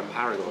go sign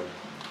Paragon.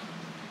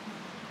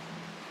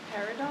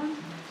 Paradon?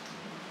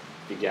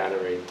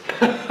 Veganerie.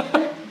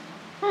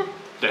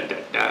 Da, da,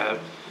 da.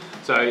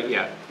 So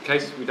yeah, in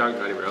case we don't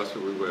go anywhere else,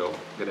 but we will,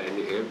 I'm going to end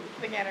it here.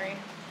 Veganerie.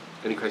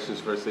 Any questions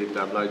for us, leave them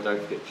down below.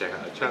 Don't forget to check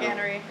out our channel.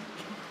 Veganerie.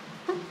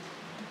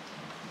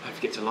 Don't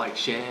forget to like,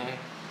 share,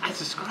 and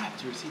subscribe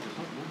to receive a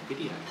lot more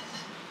videos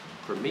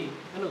from me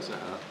and also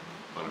her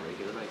on a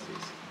regular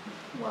basis.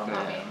 Well,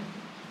 mommy.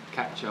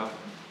 Catch ya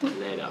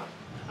later.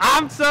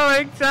 I'm so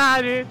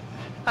excited,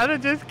 and I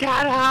just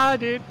can't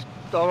hide it.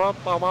 So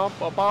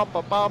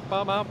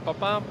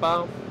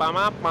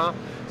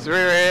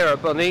we're here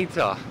at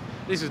Bonita.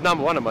 This was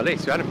number 1 on my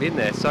list. We hadn't been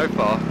there so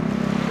far.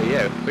 But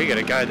yeah, we're going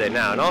to go there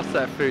now. And after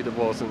that food that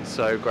wasn't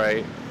so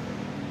great,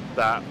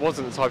 that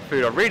wasn't the type of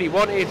food I really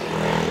wanted,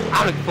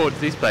 I'm looking forward to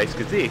this place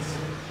because this,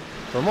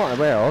 from what I'm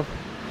aware of,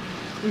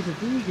 is a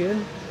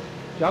vegan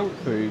junk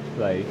food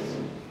place.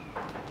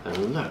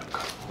 And look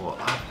what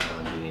I've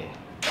found here.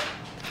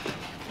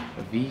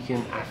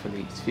 Vegan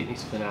athletes,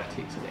 fitness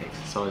fanatics and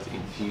exercise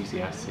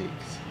enthusiasts,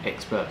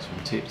 experts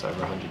from tips, over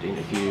 100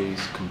 interviews,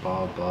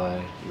 compiled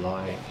by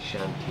Lai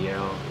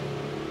Chantiel,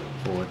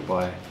 forward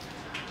by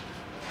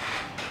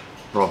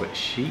Robert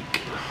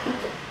Sheik.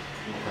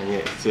 And yeah,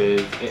 it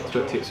says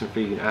expert tips from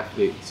vegan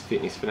athletes,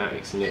 fitness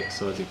fanatics and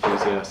exercise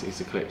enthusiasts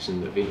is a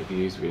collection of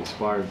interviews with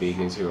inspiring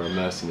vegans who are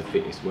immersed in the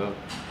fitness world.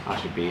 I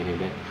should be in here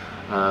then.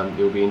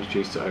 You'll be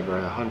introduced to over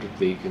 100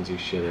 vegans who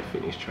share their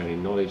fitness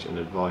training knowledge and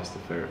advice to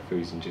favorite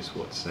foods and just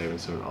what to say when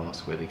someone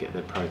asks where they get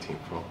their protein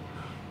from,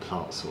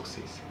 plant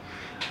sources.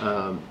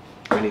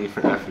 Many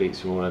different athletes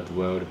from all over the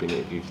world have been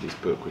interviewed for this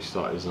book, which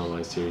started as an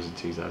online series in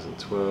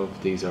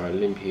 2012. These are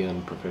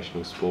Olympian,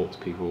 professional sports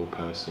people,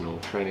 personal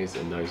trainers,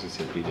 and those who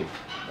simply live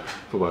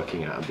for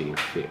working out and being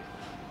fit.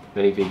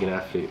 Many vegan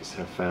athletes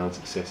have found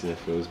success in their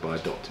fields by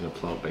adopting a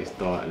plant-based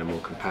diet and a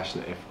more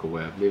compassionate, ethical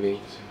way of living.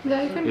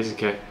 Yeah, you can. It's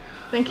okay.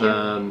 Thank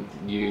you.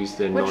 Use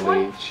their Which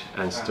knowledge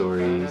and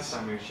stories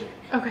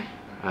Okay.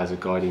 as a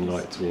guiding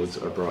light towards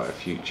a brighter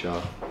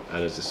future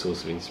and as a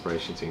source of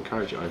inspiration to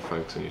encourage your own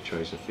focus on your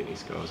chosen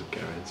fitness goals and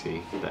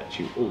guarantee that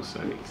you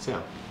also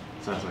excel.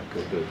 Sounds like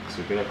a good, because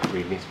we're going to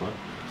read this one.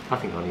 I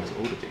think I need to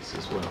order this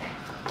as well.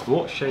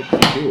 What shape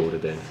did you order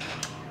then?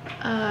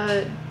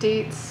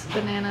 Dates,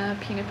 banana,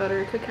 peanut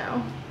butter,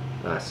 cacao.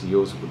 So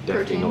yours would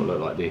definitely Protein. not look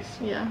like this.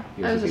 Yeah,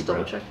 Yours I was would just be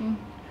double brown. checking.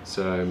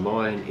 So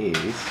mine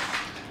is,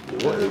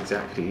 what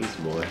exactly is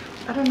mine?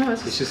 I don't know,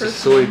 It's just a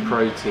soy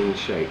protein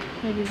shake.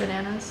 Maybe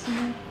bananas.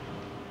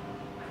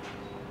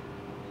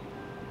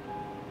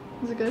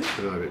 Is it good?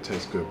 I don't know, it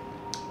tastes good.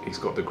 It's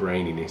got the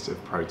graininess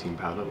of protein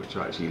powder, which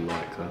I actually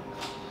like that.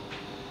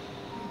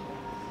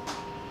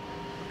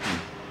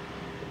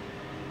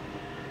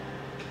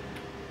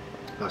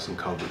 Nice and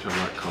cold, which I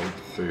like cold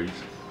foods.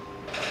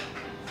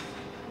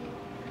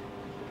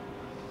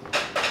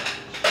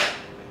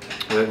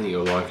 I don't think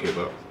you'll like it,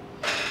 but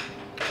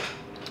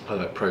I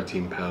like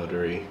protein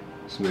powdery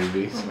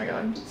smoothies. Oh my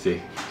god.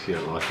 See, she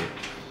don't like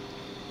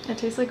it. It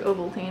tastes like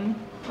Ovaltine,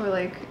 or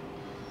like,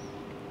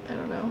 I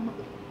don't know.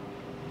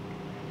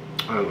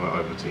 I don't like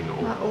Ovaltine at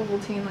all. Not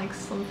Ovaltine, like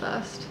Slim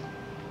Fast.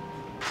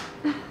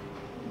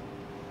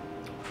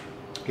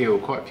 Yeah, well,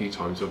 quite a few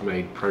times I've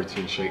made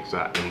protein shakes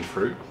without any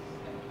fruit.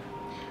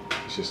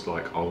 It's just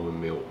like almond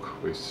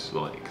milk with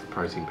like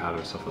protein powder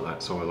and stuff like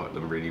that, so I like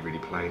them really, really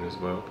plain as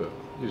well, but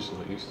you're just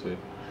not used to it.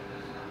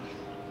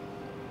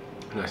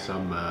 I know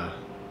some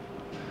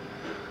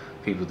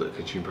people that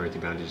consume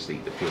protein powder just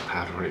eat the pure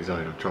powder on its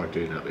own. I've tried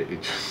doing that, but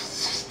it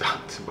just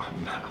stuck to my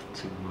mouth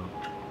too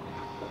much.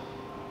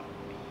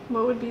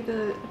 What would be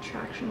the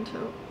attraction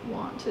to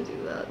want to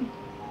do that?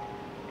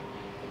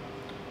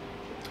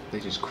 They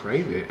just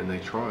crave it and they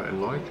try it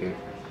and like it. It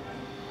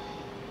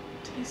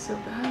tastes so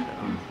bad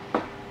though.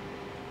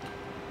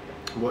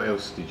 What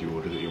else did you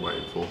order that you're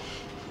waiting for?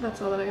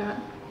 That's all that I got.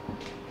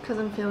 Because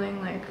I'm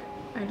feeling like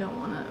I don't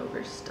want to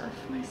overstuff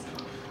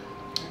myself.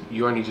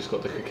 You only just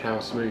got the cacao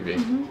smoothie?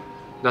 Mm-hmm.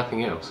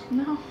 Nothing else?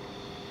 No.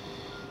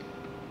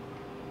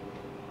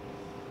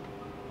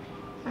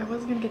 I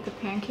was gonna get the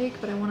pancake,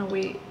 but I want to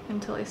wait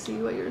until I see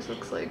what yours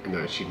looks like.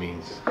 No, she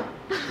means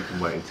she can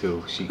wait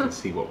until she can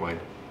see what mine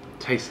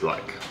tastes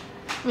like.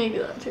 Maybe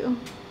that too.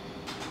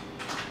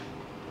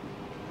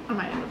 I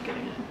might end up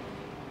getting it.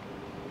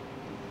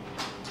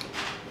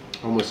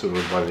 I almost sort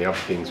of one of the other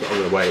things, but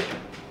I'm gonna wait.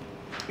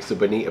 It's the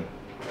Bonita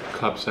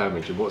club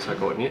sandwich, and what's that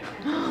got in it?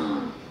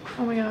 Oh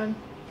my god,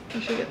 I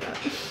should get that.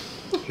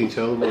 Can you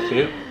tell them what's in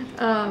it?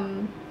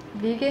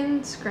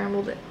 Vegan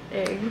scrambled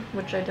egg,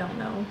 which I don't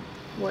know.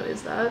 What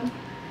is that?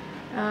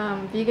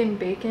 Vegan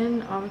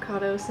bacon,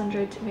 avocado,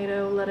 sun-dried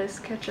tomato, lettuce,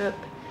 ketchup,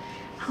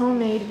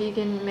 homemade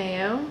vegan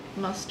mayo,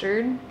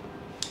 mustard,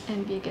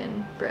 and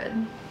vegan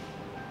bread.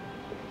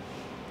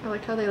 I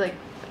like how they like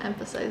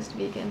emphasized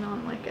vegan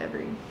on like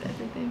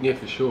everything. Yeah,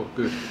 for sure.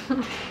 Good.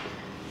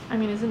 I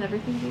mean, isn't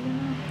everything vegan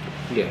now?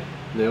 Yeah.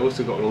 And they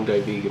also got an all-day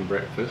vegan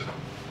breakfast.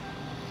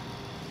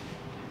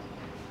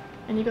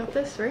 And you got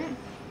this, right?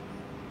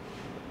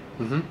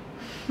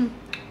 Mm-hmm.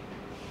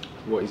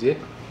 What is it?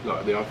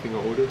 Like the other thing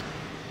I ordered?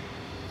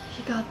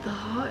 He got the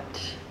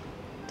hot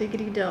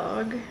diggity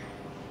dog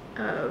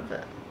of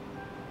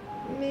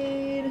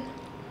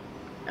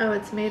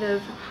it's made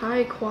of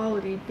high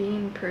quality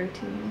bean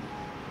protein.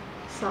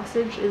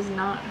 Sausage is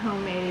not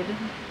homemade,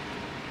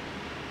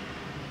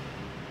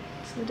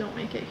 so they don't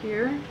make it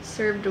here.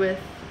 Served with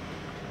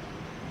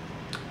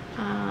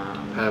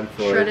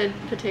shredded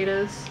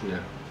potatoes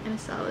and a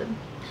salad.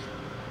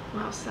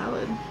 Wow,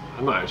 salad.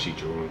 I'm not actually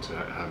drawn to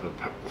have a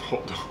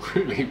hot dog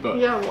really, but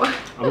Yeah, what?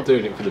 I'm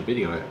doing it for the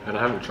video, and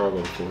I haven't tried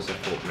one before, so I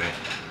thought, man,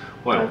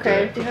 why not do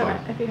Okay, it if for you fun?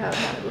 haven't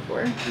had it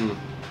before.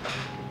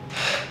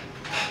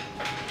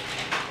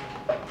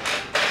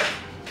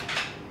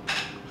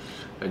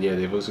 And yeah,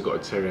 they've also got a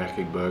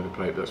teriyaki burger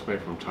plate that's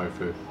made from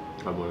tofu.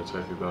 I want a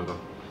tofu burger.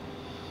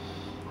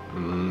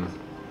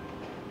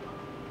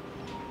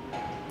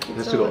 They've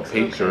also got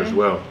pizza as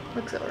well.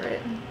 Looks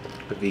alright.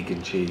 The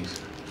vegan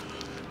cheese.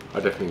 I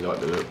definitely like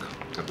the look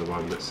of the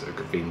one that's a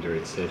Govinda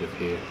instead of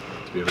here.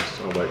 To be honest,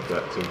 I'll wait for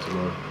that till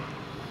tomorrow.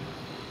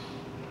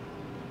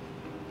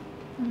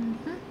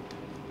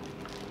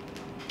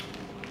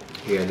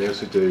 Yeah, and they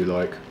also do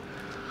like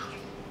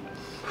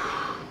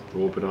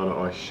raw banana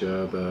ice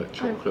sherbet,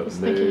 chocolate I was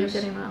thinking of mousse,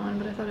 getting that one,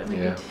 but I thought it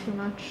might be too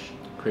much.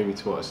 creamy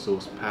tomato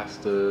sauce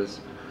pastas,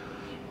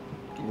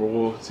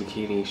 raw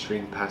zucchini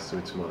string pasta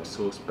with tomato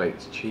sauce,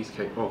 baked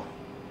cheesecake. Oh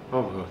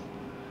my god.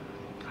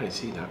 I didn't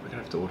see that. We're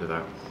gonna have to order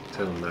that.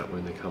 Tell them that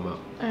when they come up.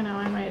 I know,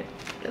 I might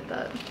get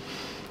that.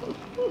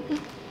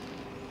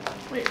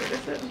 Wait, what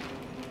is it?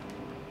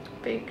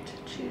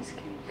 Baked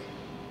cheesecake.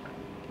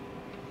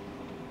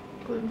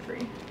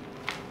 Gluten-free.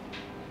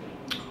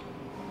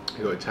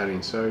 You've got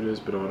Italian sodas,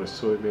 banana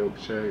soy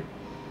milkshake,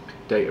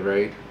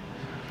 Gatorade.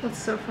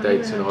 That's so funny.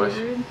 Dates and ice.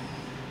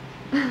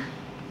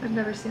 I've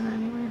never seen that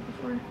anywhere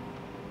before.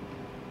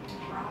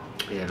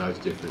 Yeah, loads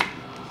of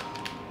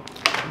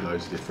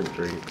different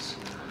drinks.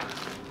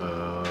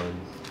 Yeah,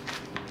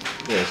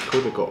 it's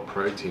cool they've got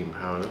protein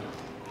powder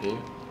here.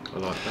 I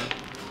like that.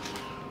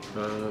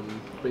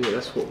 But yeah,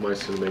 that's what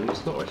most of the menu.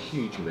 It's not a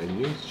huge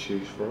menu to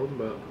choose from,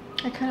 but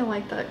I kind of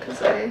like that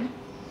because I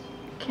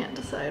can't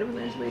decide when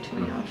there's way too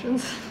many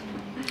options.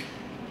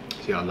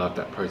 yeah, I love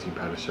that protein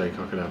powder shake.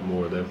 I could have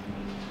more of them.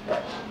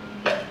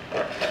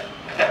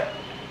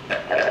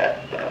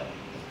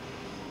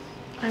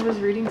 I was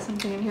reading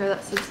something in here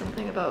that said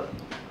something about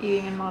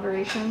eating in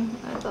moderation.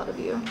 I thought of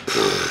you.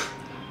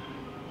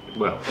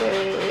 Well,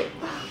 Wait.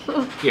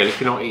 yeah, if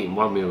you're not eating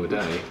one meal a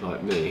day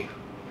like me,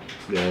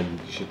 then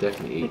you should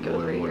definitely eat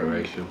more in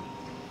moderation.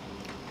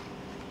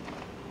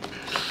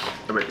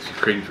 It makes you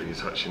cringe when you're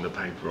touching the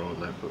paper on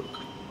that book.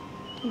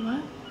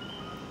 What?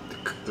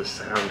 The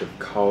sound of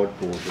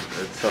cardboard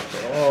and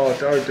stuff. Oh,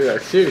 don't do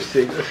that.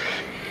 Seriously.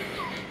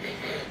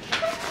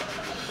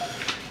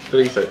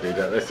 Please don't do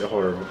that. That's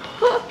horrible.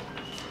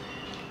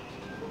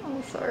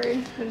 Oh,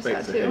 sorry. I just Makes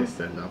had the hair to.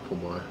 stand up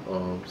on my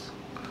arms.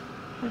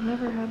 I've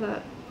never had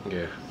that.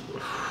 Yeah.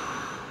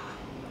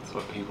 It's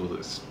like people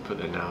that put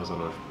their nails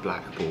on a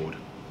blackboard,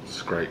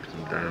 scrape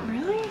them down.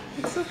 Really?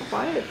 It's so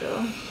quiet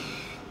though.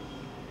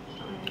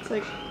 It's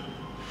like...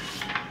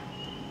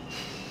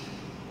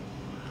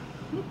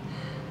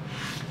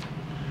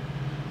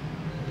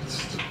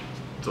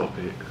 Stop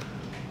it.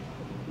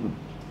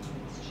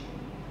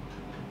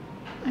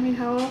 I mean,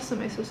 how else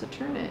am I supposed to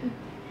turn it?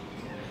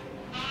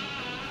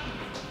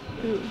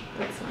 Ooh,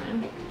 that's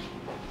fine.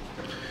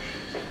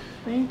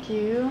 Thank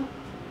you.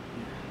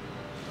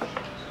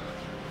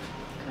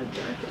 How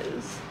dark it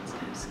is. It's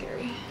kind of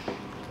scary.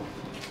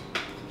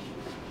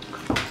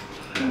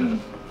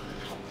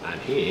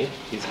 And here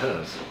is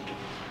hers.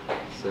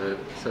 So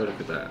look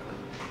at that.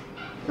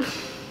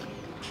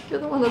 You're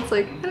the one that's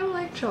like, I don't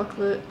like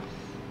chocolate.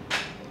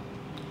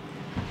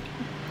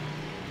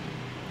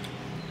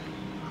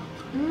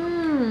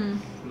 Mmm.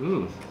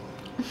 Mmm.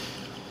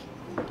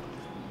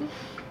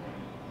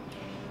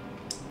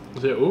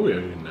 Is there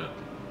Oreos in that?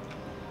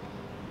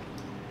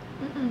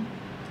 Mm-mm.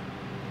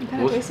 It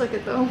kind of tastes like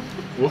it though.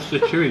 What's the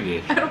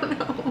chewiness? I don't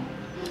know.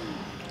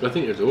 I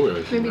think there's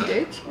Oreos in Maybe that.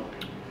 dates?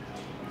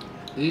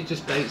 These are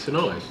just dates and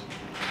ice.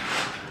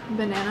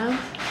 Banana,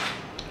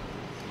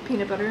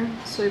 peanut butter,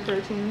 soy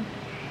protein.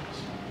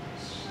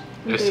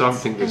 There's dates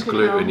something that's and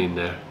cacao. gluten in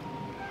there.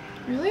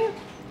 Really?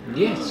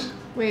 Yes.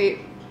 Wait.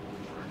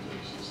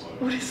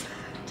 What is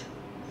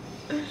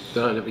that?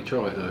 Don't let me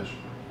try it though.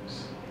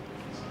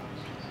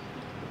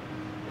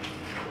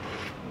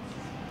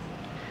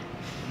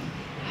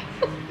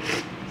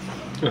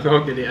 I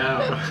can't get it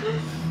out.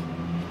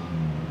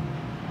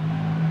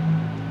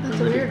 That's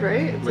weird,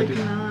 right? It's like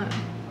not...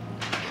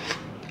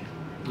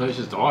 No, it's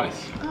just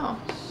ice. Oh,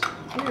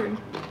 weird.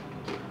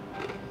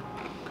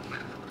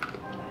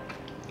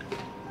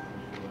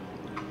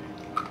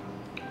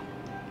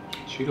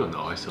 Chewed on the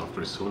ice after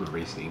a sauna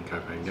recently in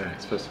Koh Phangan.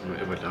 It's the first time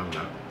I've ever done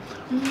that.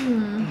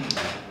 Mm.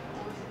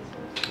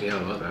 Yeah, I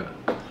like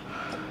that.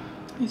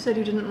 You said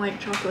you didn't like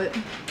chocolate,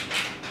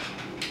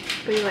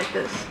 but you like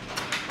this.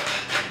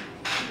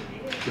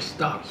 Just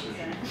stuck.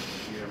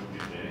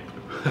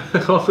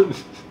 Go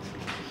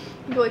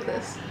like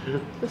this.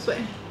 This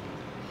way.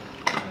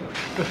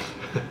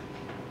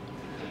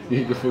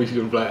 You before you're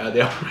gonna blow it out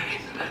the other way.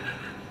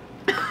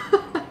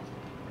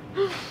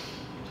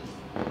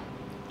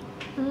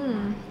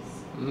 Mmm.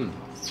 Mm.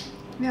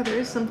 Yeah, there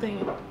is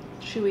something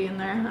chewy in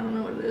there. I don't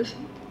know what it is.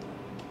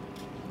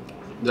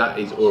 That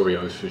is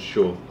Oreos for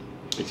sure.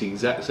 It's the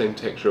exact same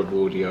texture of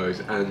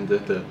Oreos and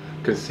the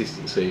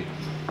consistency.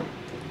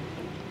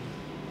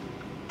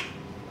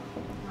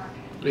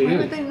 Why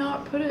would they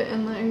not put it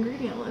in the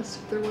ingredient list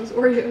if there was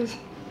Oreos?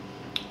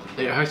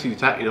 It has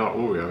exactly like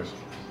Oreos.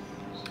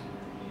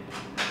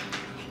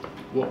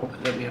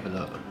 What? Let me have a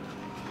look.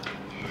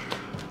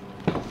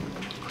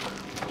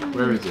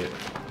 Where is it?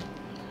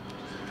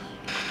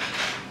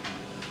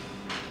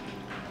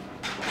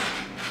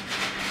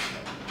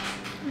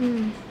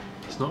 Mm.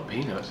 It's not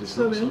peanuts, it's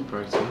So not good. soy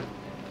protein.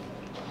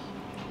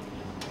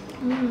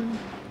 Mm.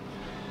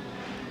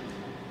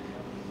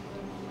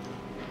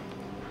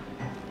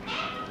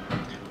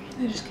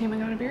 They just came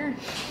and got a beer.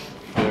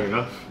 Fair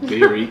enough.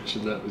 Beer each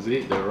and that was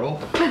it, they're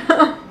off.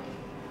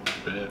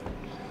 Yeah.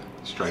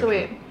 Strange. So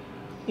wait,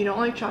 you don't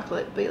like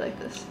chocolate, but you like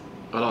this.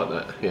 I like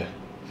that, yeah.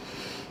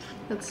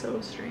 That's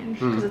so strange,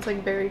 because it's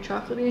like very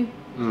chocolatey.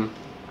 Mm.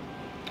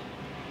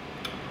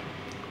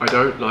 I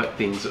don't like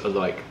things that are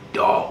like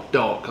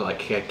dark, like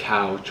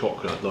cacao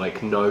chocolate,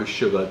 like no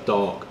sugar,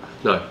 dark.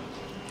 No.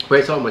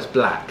 Where it's almost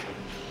black.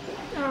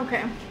 Oh,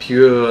 okay.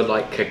 Pure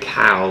like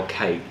cacao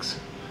cakes.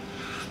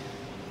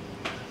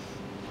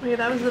 Wait,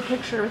 that was the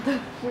picture with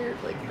the weird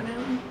like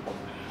banana.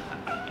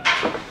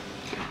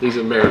 These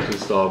are American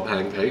style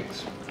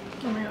pancakes.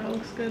 Oh my god, it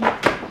looks good.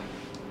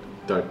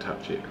 Don't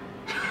touch it.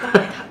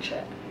 Don't touch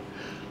it.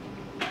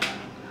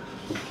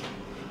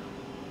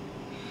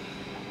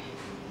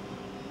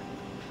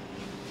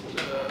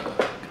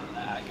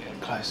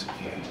 closer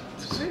view.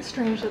 It's very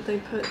strange that they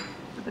put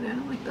a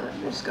banana like that.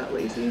 They just got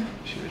lazy.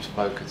 Should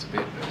focus a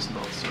bit, but it's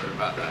not. Sorry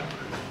about that.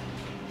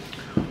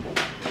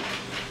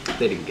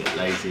 They didn't get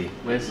lazy.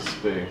 Where's the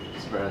spoon?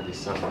 It's around this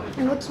somewhere.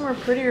 It looks more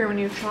prettier when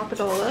you chop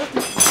it all up.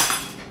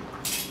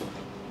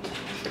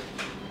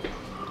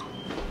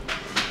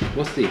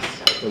 What's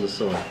this on the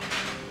side?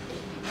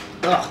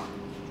 Ugh.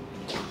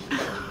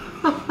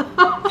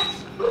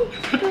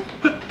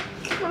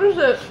 What is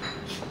it?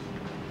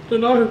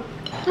 Don't know.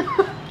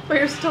 Oh,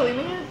 you're still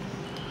eating it?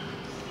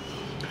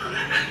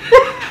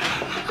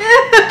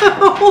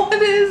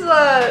 What is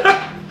that?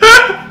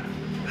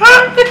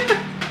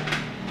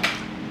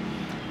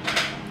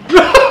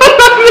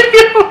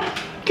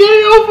 Get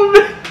it off of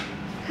me!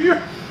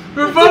 You're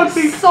revolting. It's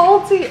like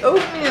salty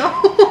oatmeal.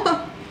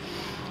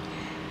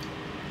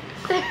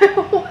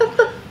 What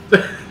the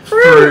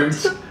fruit?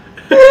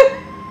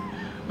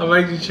 I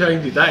made you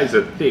change it. That is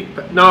a thick.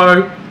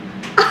 No.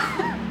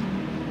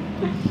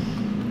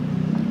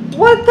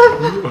 What the?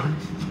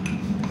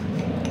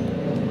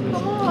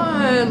 Come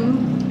on.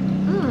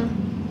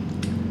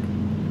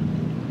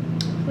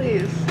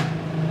 Please.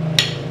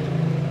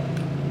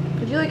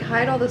 Did you like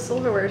hide all the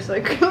silverware so I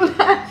couldn't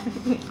have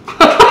it?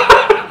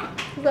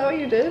 Is that what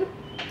you did?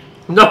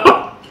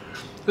 No.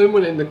 Then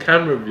went in the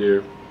camera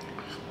view.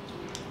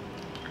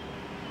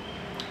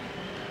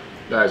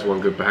 That is one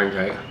good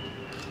pancake.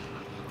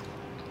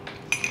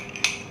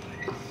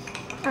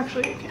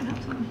 Actually, you can't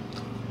have some.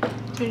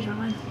 Change my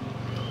mind.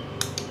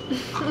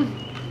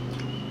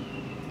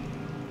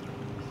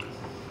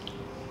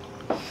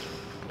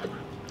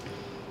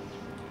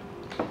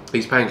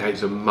 These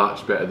pancakes are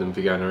much better than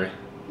Veganerie.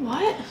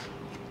 What?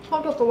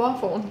 What about the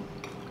waffle?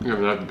 You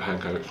haven't had the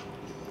pancakes.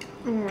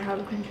 I've never had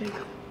a pancake.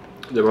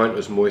 They weren't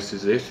as moist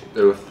as this.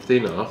 They were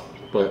thinner,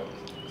 but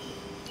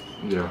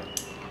yeah.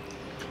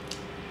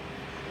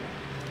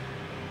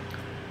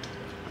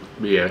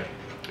 But yeah,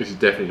 this is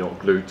definitely not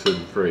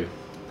gluten free.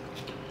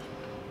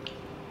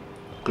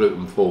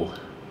 Gluten full.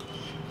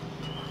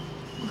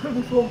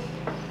 Gluten-full.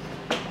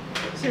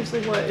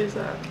 Seriously, what is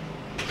that?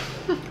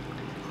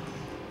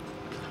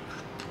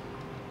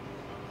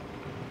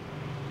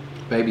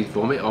 Baby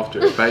vomit after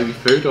a baby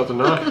food, I don't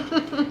know.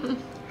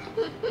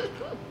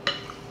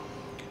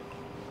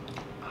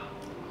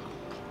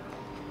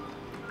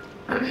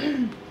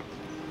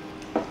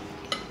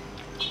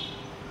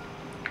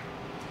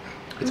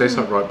 It tastes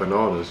like ripe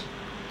bananas.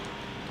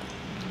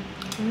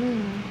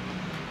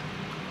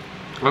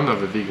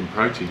 Another vegan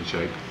protein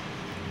shake.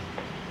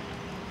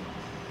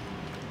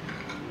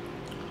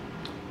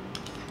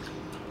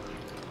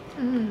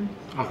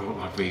 I don't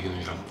like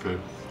vegan junk food.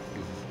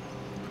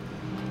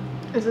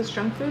 Is this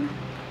junk food?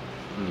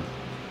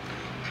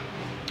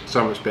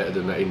 So much better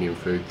than the Indian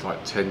food,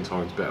 like 10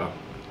 times better.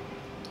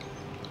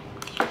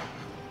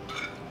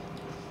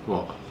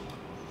 What?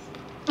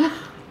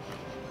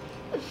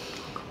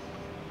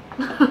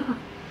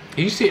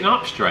 Are you sitting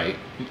up straight?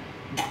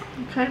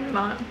 Kind of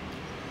not.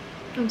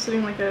 I'm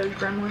sitting like a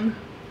gremlin.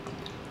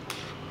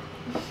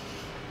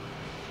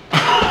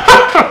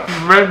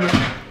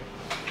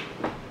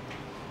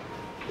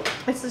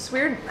 It's this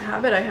weird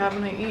habit I have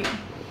when I eat.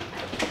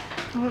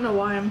 I don't know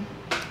why I'm...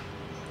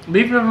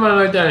 Even when I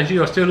lie down as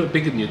you, I still look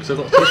bigger than you because I've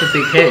got such a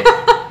big head.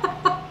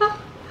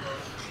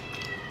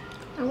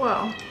 Oh,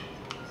 wow.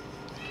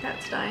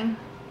 Cat's dying.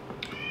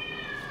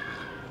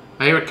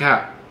 I hear a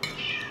cat.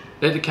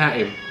 Let the cat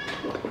in.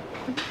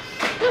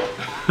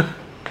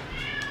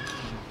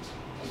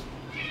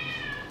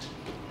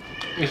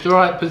 It's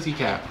alright,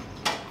 pussycat.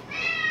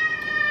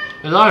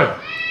 Hello.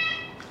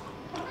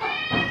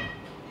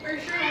 Are you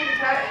sure you want the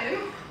cat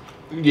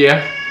in?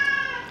 Yeah.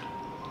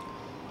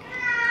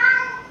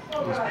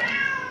 Oh god.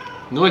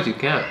 Noisy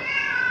cat.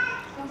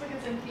 Sounds like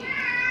it's in heat.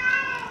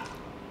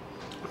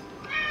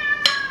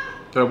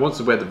 But it wants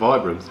to wear the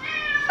vibrams.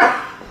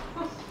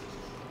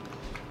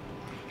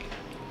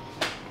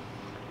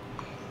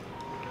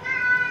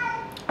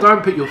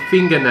 Don't put your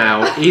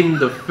fingernail in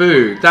the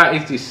food. That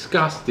is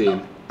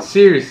disgusting.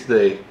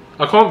 Seriously.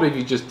 I can't believe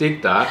you just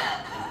did that.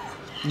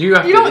 You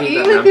have You to don't eat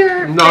that with now.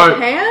 your No.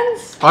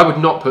 hands? I would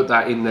not put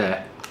that in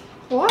there.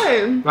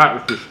 Why? That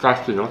was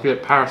disgusting. I'll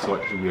get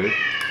parasites from you.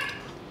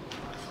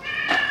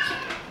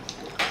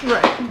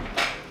 Right.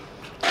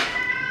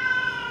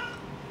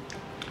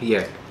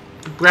 Yeah.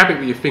 Grab it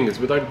with your fingers,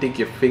 but don't dig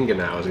your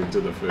fingernails into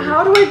the food.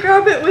 How do I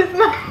grab it with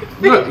my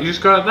fingers? Look, you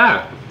just go like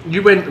that.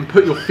 You went and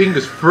put your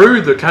fingers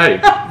through the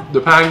cake,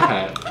 the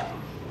pancake.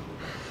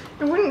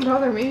 It wouldn't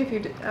bother me if you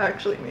did.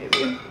 Actually,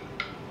 maybe.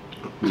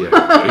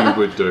 Yeah, you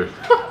would do.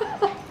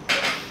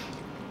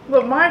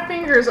 But my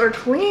fingers are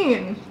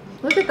clean.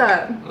 Look at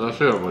that. I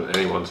sure don't want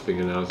anyone's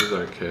fingernails. I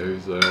don't care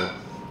who's they are.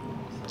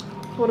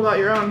 What about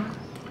your own?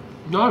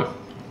 No,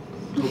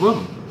 I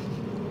wouldn't.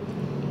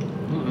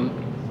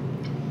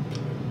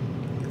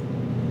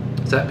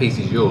 So that piece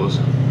is yours.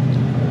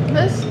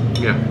 This?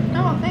 Yeah.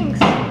 Oh, thanks.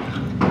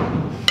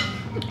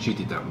 She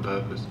did that on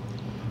purpose.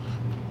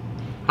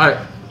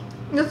 Hi.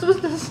 This was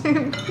the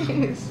same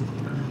piece.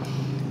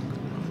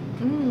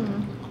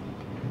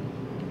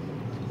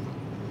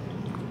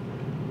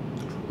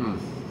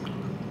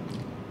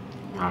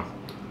 Wow,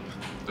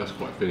 that's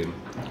quite filling.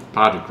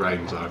 Powdered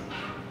grains are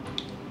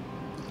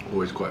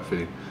always quite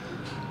filling.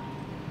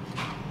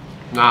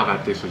 Now I've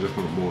had this, I just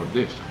want more of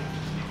this.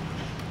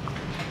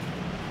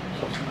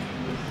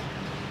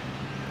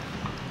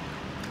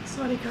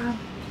 Sweaty car.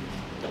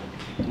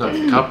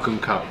 No, cup,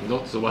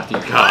 not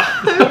Sawati car.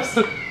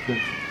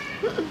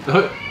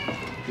 The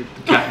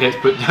cat gets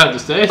put down the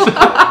stairs.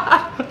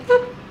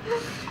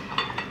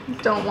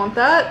 Don't want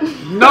that.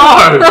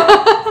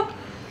 No!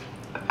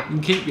 You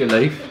can keep your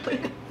leaf.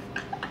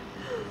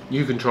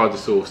 You can try the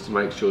sauce to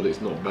make sure that it's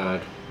not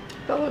bad.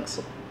 That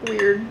looks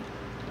weird.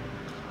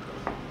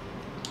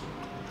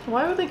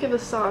 Why would they give a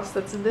sauce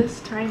that's this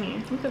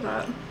tiny? Look at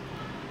that.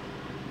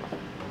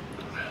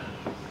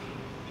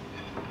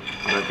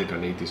 I don't think I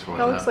need this right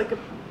That now. looks like a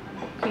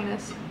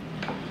penis.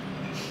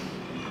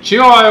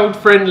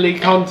 Child-friendly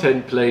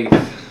content, please.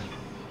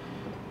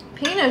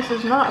 Penis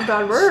is not a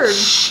bad word.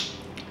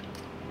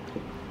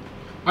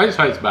 I didn't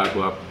say it's a bad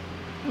word.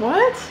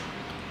 What?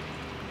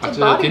 I It's a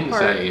said I body didn't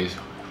part. say it is.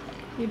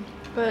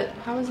 But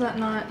how is that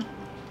not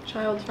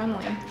child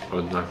friendly? I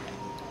don't know.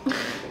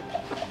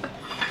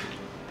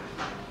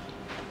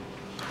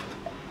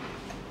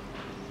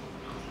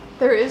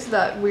 There is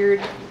that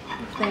weird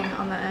thing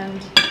on the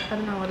end. I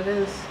don't know what it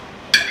is.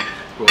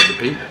 Well,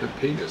 the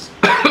penis.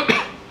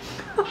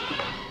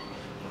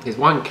 There's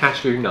one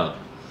cashew nut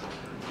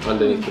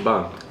underneath the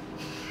bun.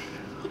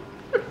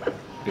 You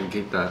can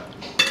keep that.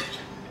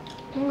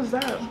 What was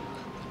that?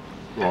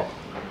 What?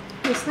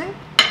 This thing?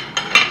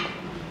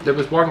 There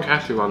was one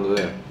cashew under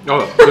there.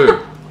 Oh,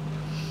 two.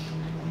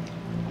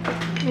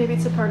 Maybe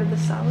it's a part of the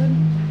salad.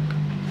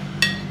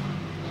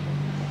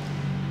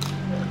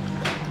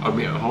 I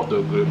mean, a hot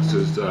dog looks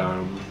as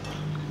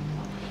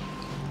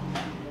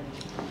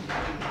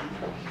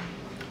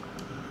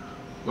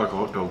like a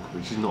hot dog,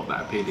 which is not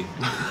that appealing.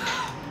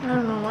 I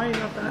don't know why you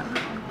got that.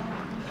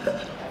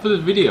 For the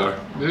video,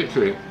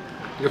 literally.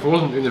 If I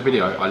wasn't in the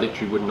video, I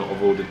literally would not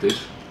have ordered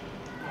this.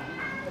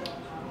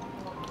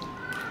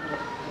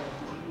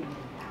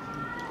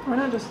 Why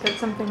not just get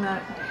something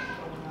that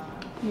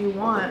you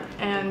want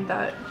and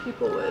that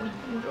people would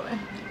enjoy?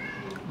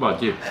 Well, I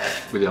did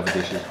with the other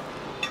dishes.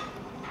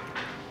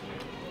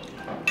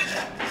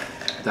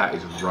 That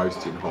is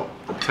roasting hot.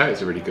 The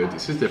potatoes are really good.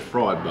 It says they're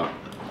fried, but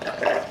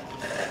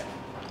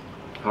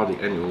hardly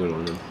any oil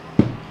on them.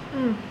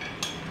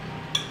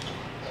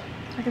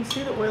 I can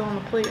see the oil on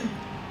the plate.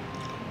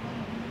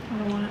 I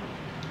don't want it.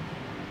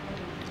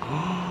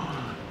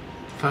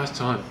 First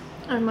time.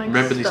 I'm like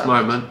Remember this stuffed.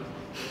 moment?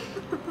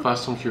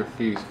 First time she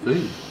refused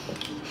food.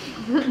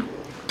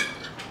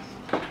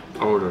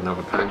 I'll order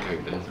another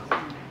pancake then.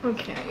 I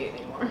can't eat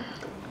anymore.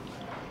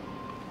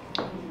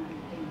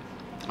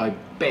 I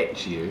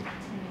bet you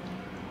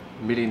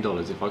 $1 million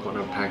if I got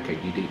another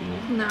pancake, you'd eat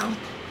more. No.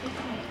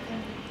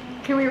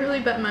 Can we really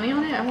bet money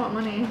on it? I want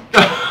money.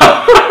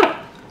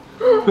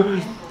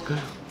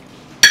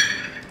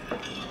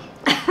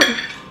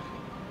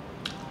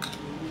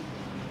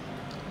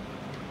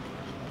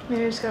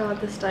 Maybe I just gotta let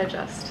this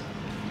digest.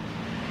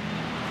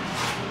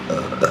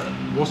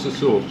 What's the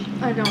sauce?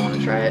 I don't want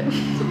to try it.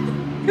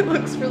 It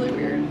looks really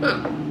weird.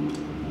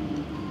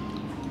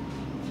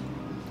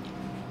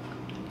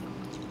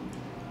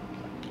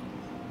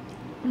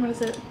 What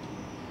is it?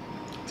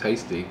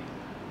 Tasty.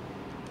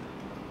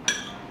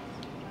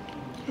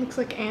 Looks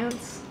like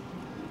ants.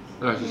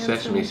 No, it's a Ants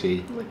sesame and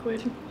seed.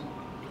 Liquid.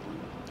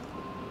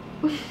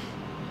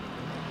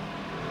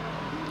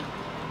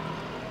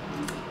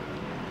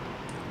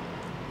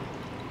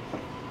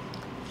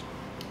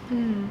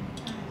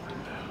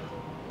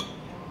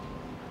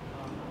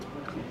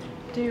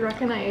 Do you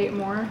reckon I ate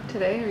more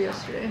today or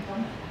yesterday?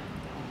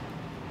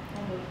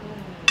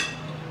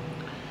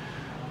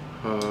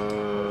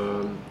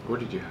 What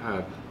did you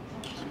have?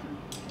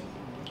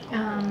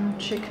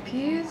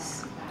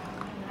 Chickpeas,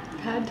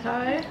 pad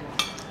thai,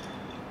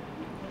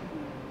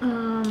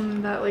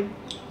 that like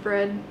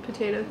bread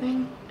potato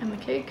thing, and the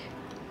cake,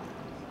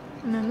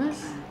 and then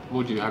this.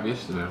 What did you have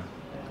yesterday?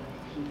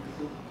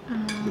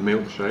 The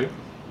milkshake.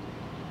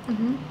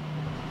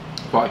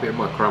 Quite a bit of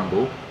my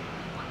crumble.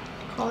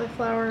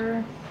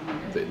 Cauliflower,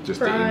 Just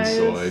fries,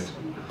 the inside.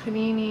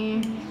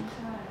 panini,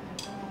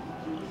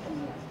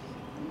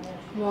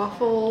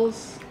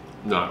 waffles.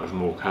 No, it was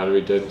more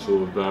calorie dense,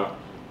 all of that.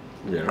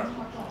 Yeah.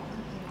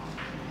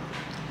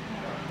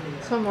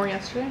 Some more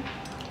yesterday.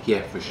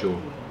 Yeah, for sure.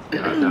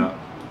 Like that.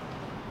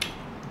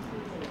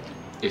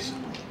 It's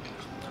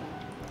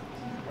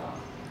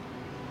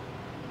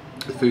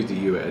the food that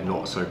you ate are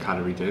not so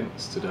calorie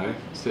dense today,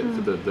 except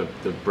for the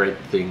bread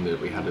thing that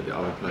we had at the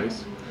other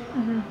place.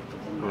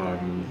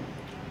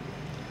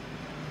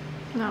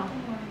 No.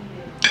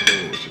 I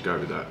think we should go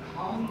with that.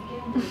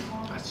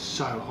 That's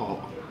so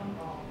hot.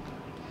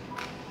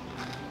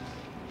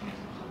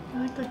 I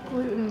like the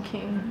gluten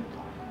king.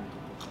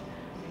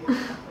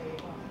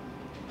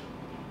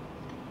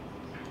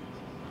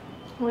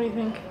 What do you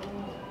think?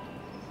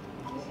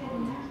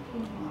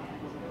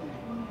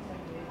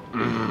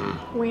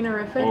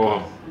 Wienerific?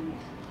 Oh,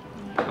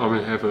 I'm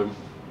in heaven.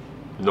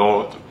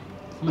 Not.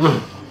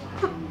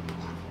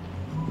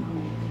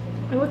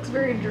 It looks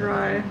very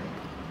dry.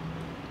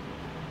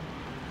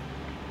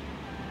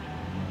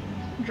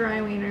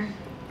 Dry wiener.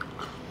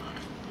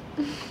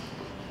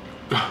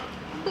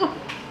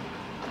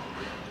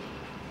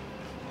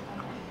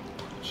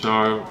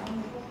 So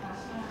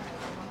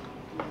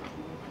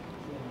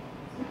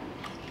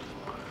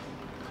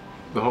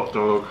the hot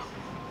dog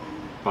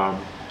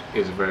bun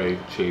is a very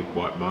cheap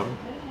white bun.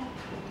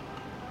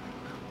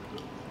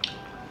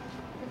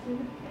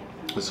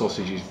 The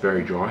sausage is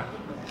very dry.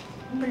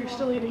 But you're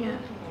still eating it.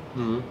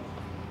 Mm-hmm.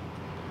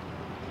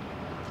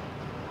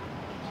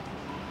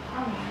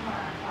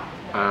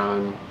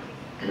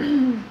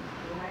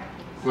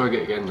 Will I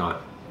get again? No.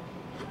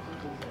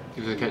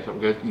 Is the ketchup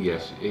good?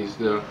 Yes. Is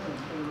the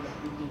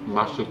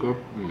mustard good?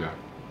 Yeah.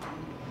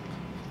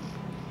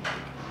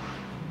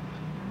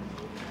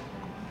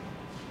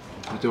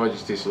 Do I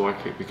just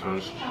dislike it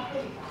because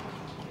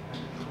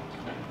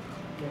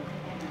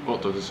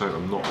hot dogs are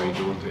something I'm not really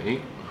drawn to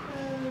eat?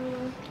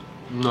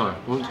 No, I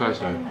wouldn't say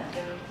so.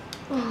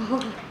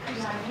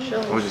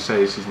 I would just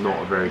say this is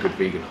not a very good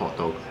vegan hot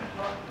dog.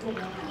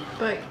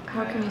 But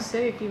how can you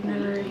say if you've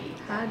never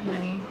had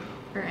many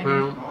or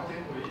any?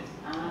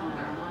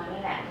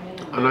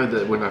 I know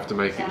that we'll have to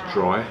make it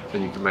dry,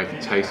 and you can make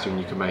it tastier, and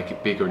you can make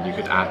it bigger, and you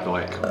could add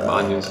like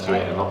onions to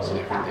it and lots of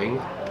different things.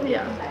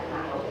 Yeah.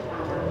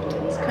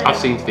 I've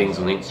seen things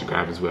on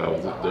Instagram as well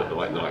that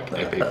like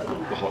epic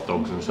hot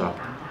dogs and stuff.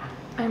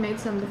 I made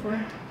some before.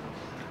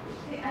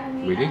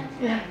 Really?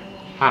 Yeah.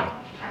 How?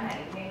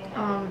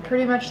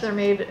 Pretty much they're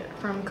made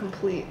from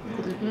complete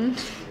gluten.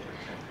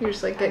 You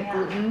just like get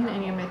gluten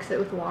and you mix it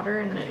with water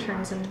and it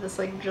turns into this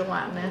like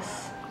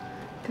gelatinous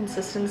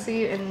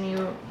consistency, and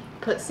you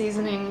put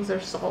seasonings or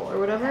salt or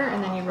whatever,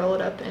 and then you roll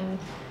it up in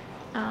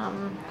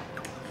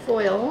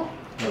foil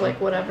or like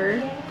whatever,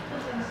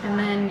 and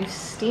then you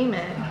steam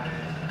it,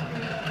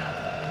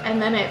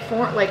 and then it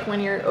like when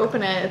you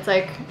open it, it's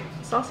like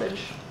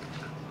sausage.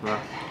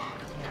 Right.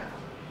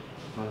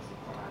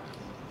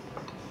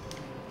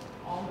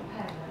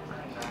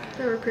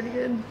 They were pretty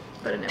good,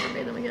 but I never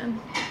made them again.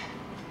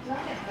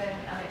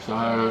 So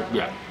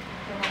yeah,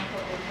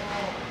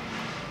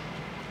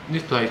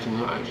 this place is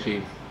not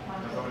actually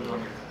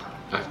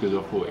as good as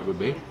I thought it would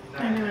be.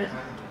 I knew it.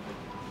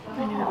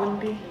 I knew it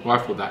wouldn't be. Well, I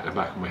thought that in the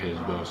back of my head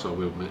as well, so I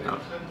will admit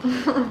that.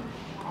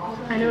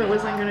 I knew it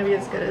wasn't going to be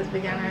as good as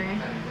Veganerie,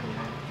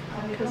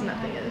 because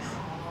nothing is.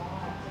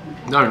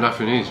 No,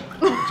 nothing is.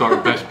 It's like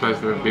the best place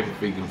I've ever been for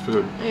vegan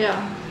food.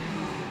 Yeah.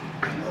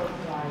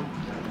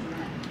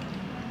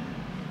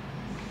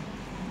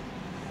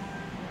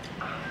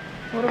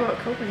 What about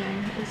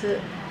Copenhagen? Is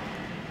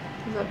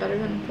that better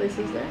than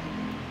places there?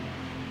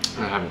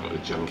 I haven't got the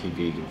junky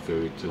vegan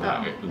food to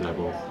that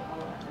level.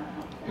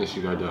 Unless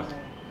you go to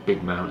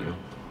Big Mountain.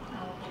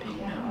 Big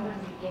Mountain.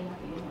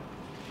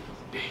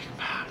 Big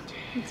Mountain.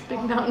 It's Big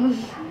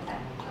Mountain.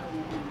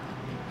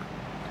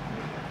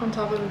 On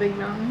top of a big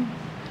mountain.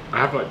 I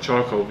have like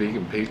charcoal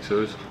vegan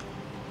pizzas,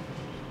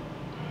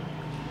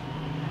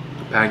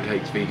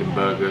 pancakes, vegan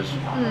burgers,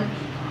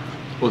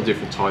 all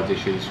different Thai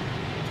dishes,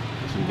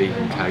 some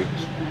vegan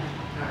cakes.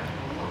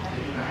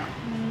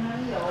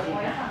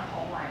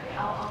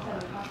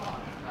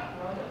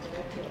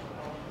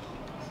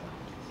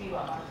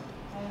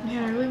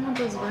 Yeah, I really want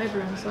those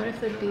vibrams. What if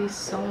there'd be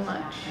so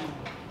much?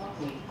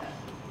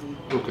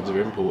 Well, because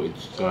they're imported,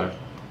 so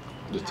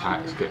the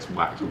tax gets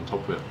whacked on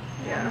top of it.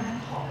 Yeah.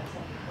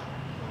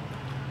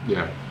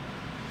 Yeah.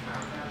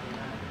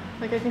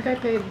 Like I think I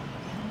paid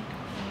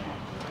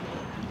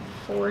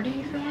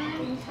 40 for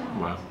mine.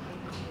 Wow.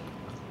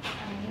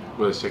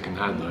 Well, it's second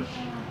hand though.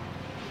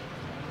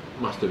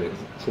 Must have been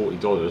 $40.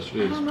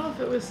 I don't know if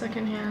it was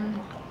secondhand.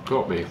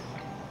 Got me.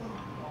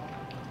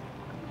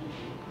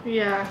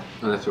 Yeah.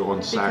 Unless they're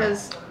on sale.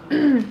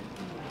 Because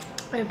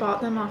I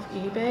bought them off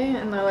eBay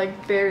and they're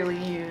like barely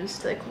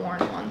used, like worn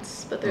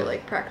once, but they're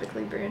like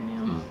practically brand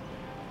new.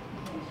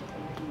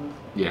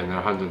 Yeah,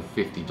 now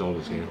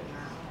 $150 here.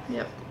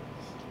 Yep.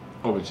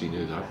 Obviously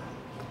knew that.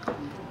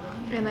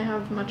 And they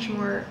have much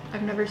more.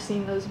 I've never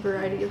seen those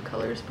variety of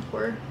colors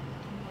before.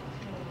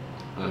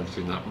 I haven't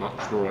seen that much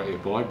variety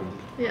of vibrant.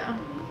 Yeah.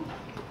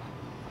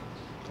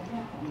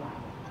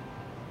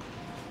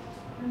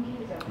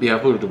 Yeah,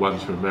 I've ordered the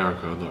ones from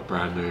America, like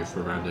brand new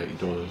for around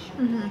 $80.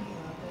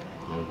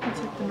 That's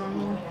like the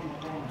normal.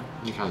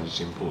 You can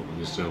just import them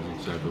yourself and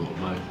save a lot of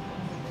money.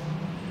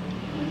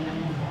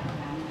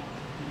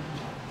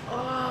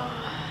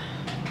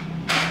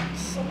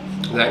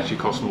 They actually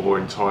cost more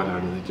in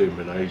Thailand than they do in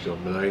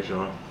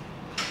Malaysia.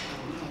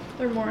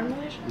 They're more in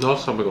Malaysia?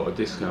 Last time I got a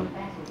discount,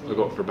 I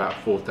got for about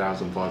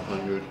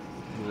 4,500.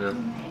 Yeah.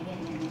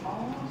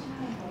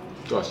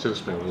 So I still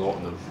spent a lot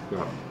on them.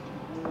 But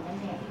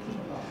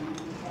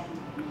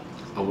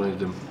I wanted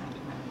them.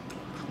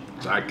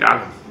 So I got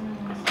them.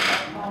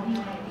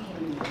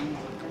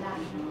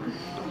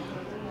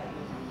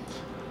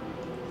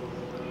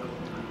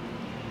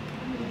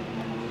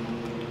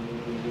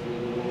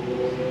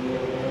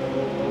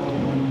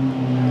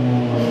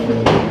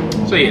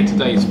 So yeah,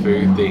 today's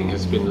food thing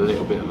has been a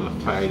little bit of a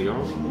failure.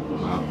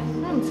 But I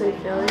wouldn't say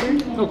failure.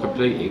 not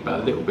completely,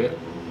 but a little bit.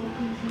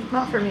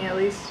 Not for me, at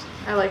least.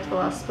 I liked the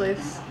last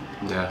place.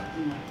 Yeah.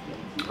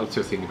 I'm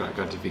still thinking about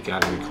going to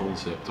Veganerie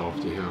concept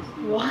after here.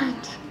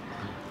 What?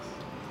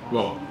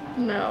 What?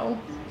 No.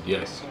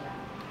 Yes.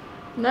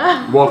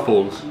 No.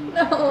 Waffles.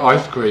 No.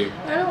 Ice cream.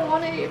 I don't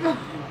want to eat.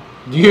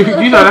 You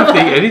don't have to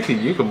eat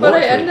anything. You can watch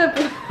But I it. end up.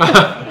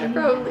 I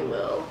probably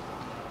will.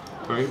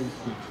 Right.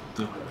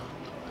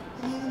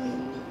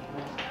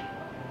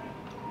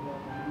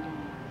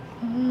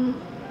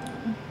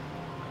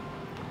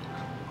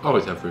 I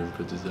always have room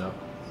for dessert.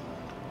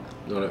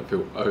 I don't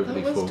feel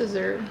overly What was full.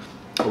 dessert?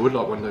 I would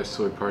like one of those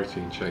soy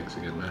protein shakes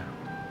again now.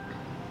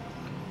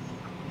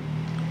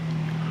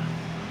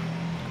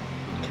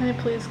 Can I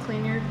please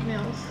clean your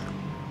nails?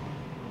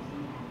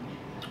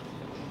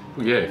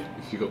 Well, yeah,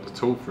 if you got the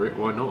tool for it,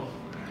 why not?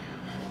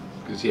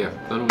 Because yeah,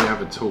 I don't really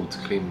have a tool to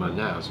clean my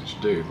nails, which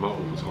I do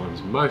multiple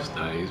times most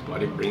days, but I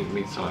didn't bring it with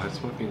me, so I had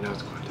my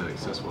fingernails quite dirty,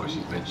 so that's why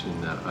she's mentioning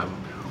that.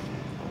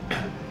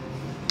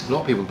 A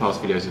lot of people in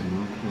past videos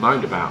have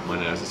moaned about my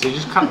nails and said,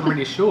 just cut them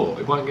really short,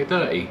 it won't get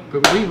dirty.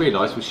 But we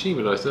realised, well, she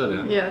realised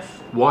earlier, Yes.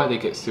 why they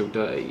get still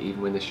dirty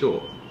even when they're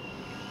short.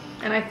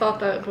 And I thought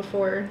that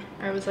before.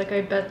 I was like,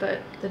 I bet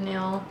that the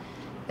nail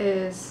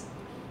is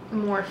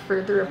more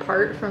further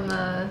apart from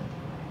the,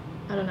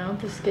 I don't know,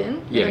 the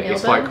skin. Yeah, the nail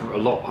it's bed. like a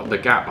lot of the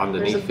gap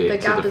underneath The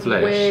it gap to the is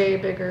flesh. way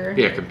bigger.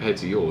 Yeah, compared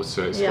to yours,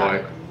 so it's Yeah.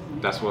 like,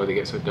 that's why they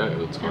get so dirty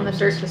all the time. And the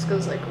dirt just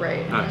goes like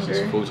right No, it's under.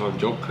 just a full-time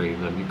job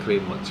cleaning them. You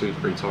clean like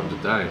 2-3 times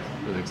a day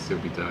and they'd still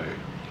be dirty.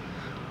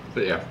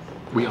 But yeah,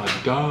 we are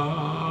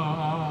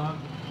done.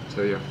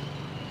 So yeah,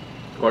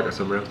 I got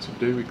somewhere else to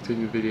do. We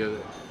continue the video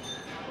there.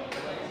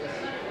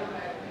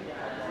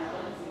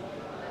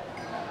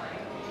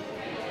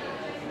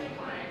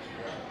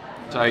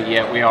 So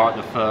yeah, we are at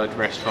the third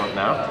restaurant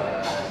now.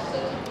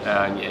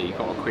 And yeah, you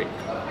got a quick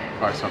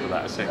price up of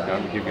that a second ago.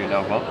 We'll give you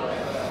another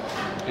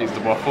one. Here's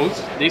the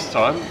waffles. This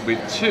time with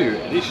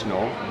 2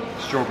 additional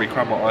strawberry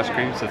crumble ice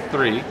creams, so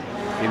 3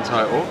 in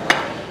total.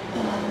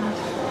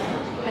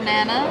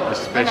 Banana. A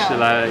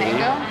speciality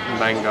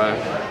mango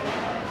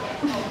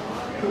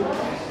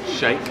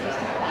shake.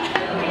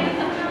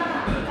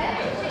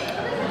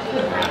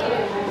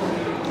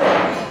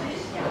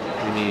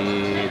 We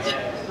need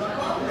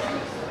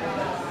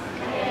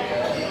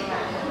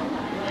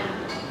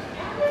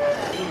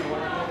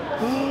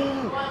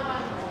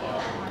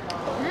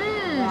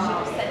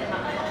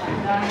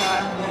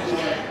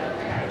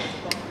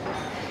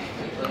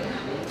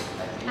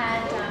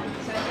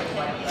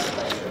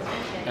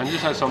and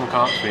just had someone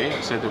come up to me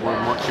and said they've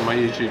been watching my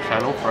YouTube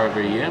channel for over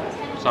a year,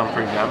 so I'm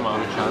pretty down my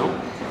own channel.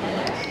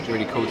 It's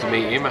really cool to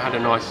meet him. I had a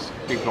nice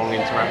big long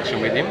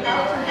interaction with him.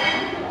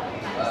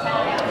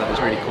 That was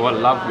really cool. I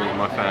love meeting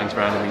my fans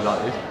randomly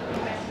like this.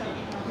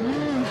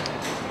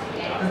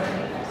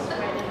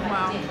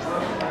 Wow.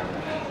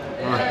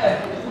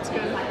 That's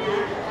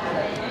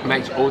good.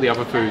 Makes all the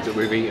other foods that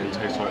we've eaten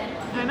taste like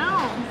I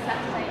know.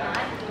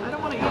 I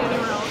don't want to eat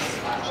anywhere else.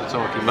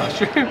 shiitake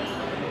mushroom.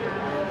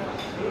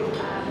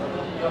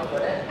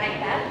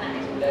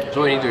 So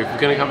what we need to do, if we're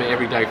going to come here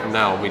every day from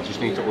now on, we just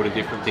need to order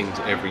different things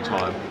every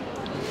time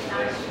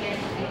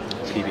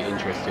to keep it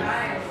interesting.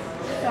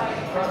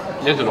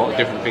 There's a lot of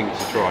different things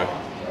to try.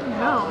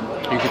 No.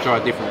 You could try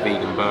a different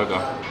vegan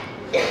burger.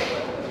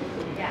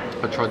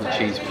 I tried the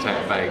cheese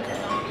potato bake.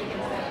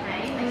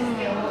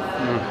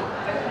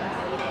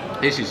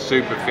 This is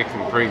super thick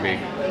and creamy.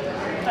 It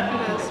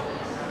is.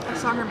 I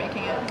saw her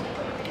making it.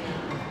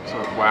 So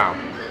wow,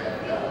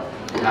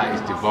 that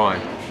is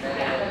divine.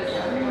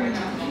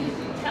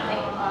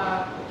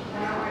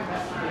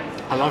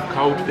 I love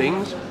cold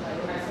things.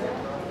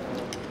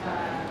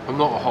 I'm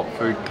not a hot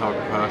food type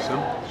of person.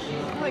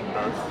 I like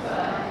both.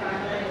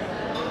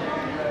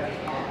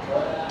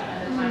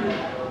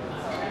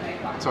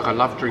 It's like I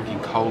love drinking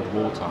cold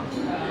water.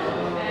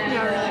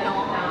 Yeah, I really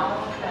don't.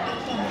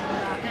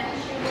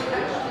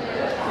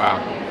 Wow.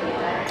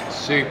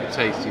 Super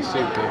tasty,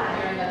 super.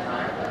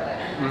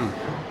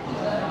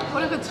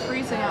 What if it's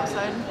freezing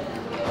outside?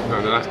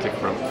 No, that's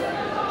different.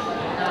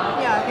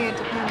 Yeah, I think it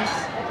depends.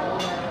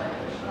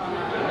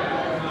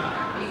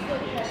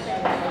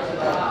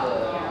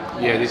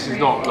 Yeah, this is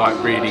not like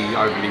really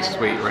overly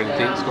sweet or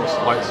anything. It's got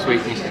slight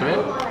sweetness to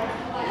it.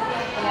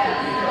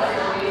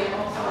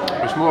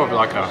 It's more of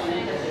like a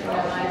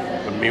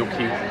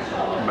milky,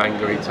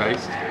 mangoey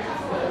taste.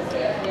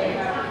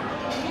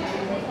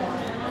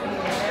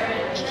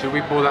 Should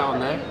we pour that on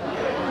there? I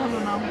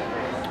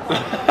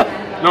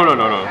don't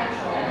know. No.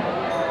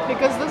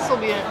 Because this will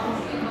be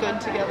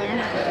good together.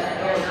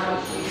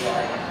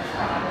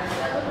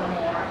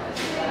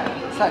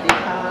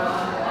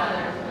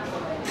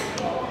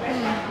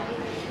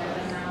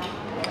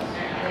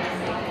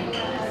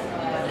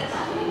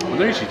 I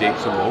knew she'd eat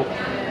some more.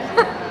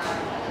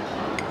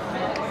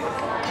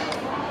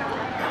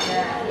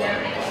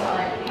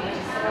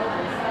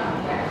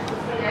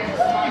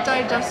 It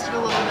digested a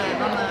little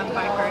bit on the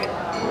bike ride.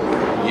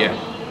 Yeah.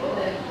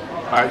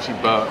 I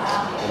actually burped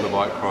on the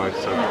bike ride,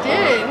 so You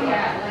did?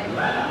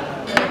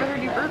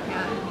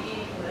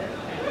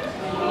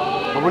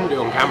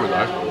 on camera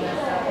though.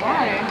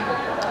 Why?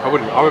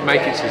 I would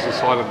make it as a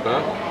silent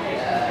bird.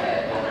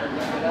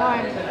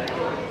 Why?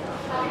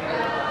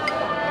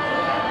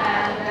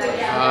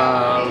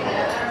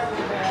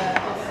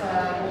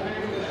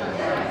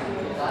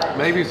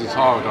 Maybe as a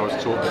child I was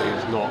taught that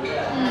it's not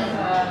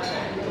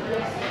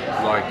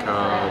like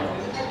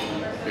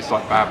it's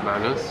like bad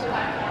manners,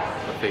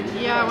 I think.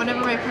 Yeah, whenever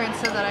my parents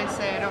said that, I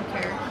say I don't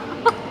care.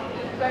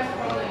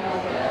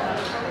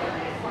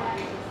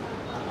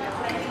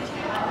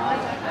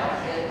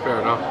 Fair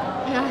enough.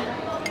 Yeah.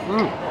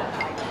 Mm.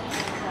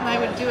 And I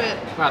would do it.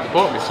 At the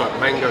bottom it's like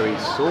mango-y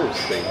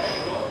sauce thing.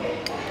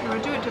 I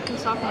would do it to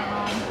piss off my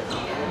mom.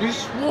 You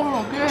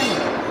swore again.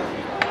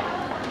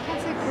 You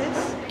can't say piss?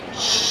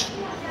 Shh.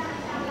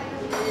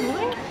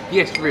 Really?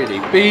 Yes, really.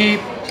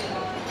 Beep.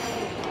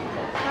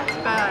 That's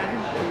bad.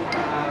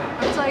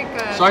 That's like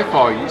a... So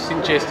far,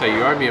 since yesterday,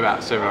 you owe me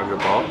about 700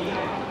 baht.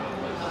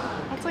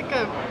 That's like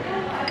a...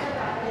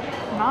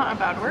 not a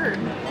bad word.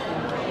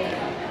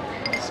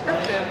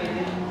 Descriptive.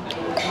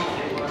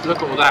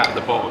 Look at all that at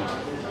the bottom.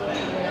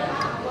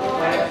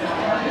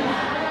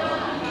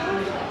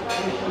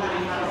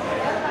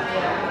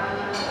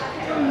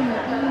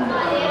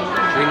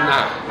 Drink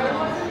that.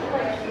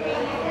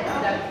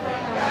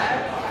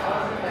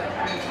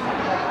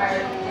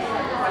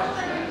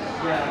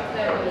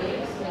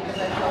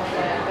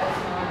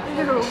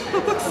 Ew,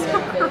 so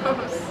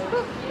gross.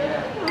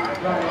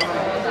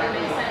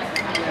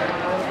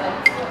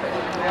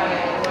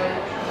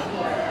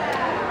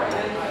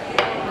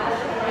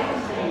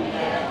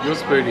 Your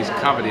spoon is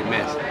covered in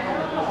mess. I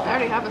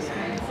already have a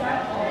spoon.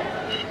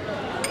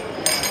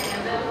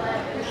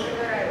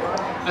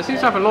 That seems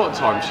to happen a lot of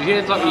times. She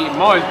ends up eating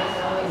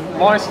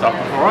my stuff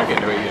before I get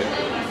to eat it.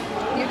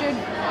 You did.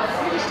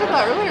 You just did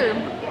that earlier.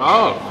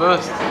 Oh,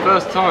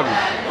 first time.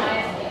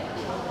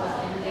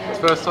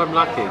 First time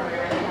lucky.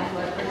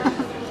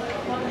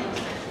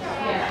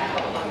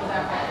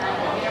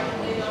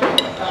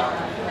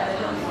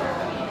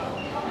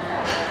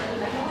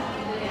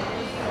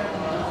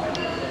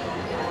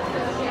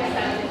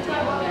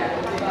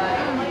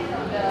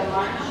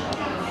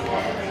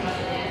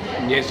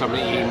 Yes, I'm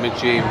eating the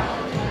gym.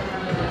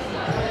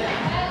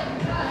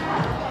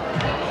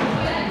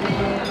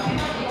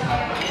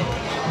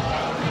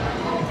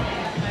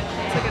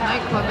 It's like a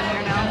nightclub in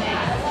here now.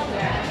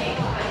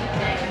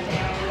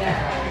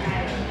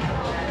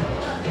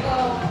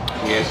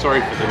 Yeah,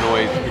 sorry for the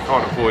noise, we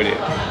can't avoid it.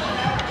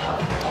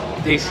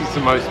 This is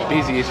the most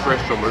busiest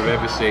restaurant we've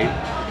ever seen.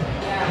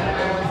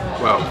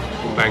 Well,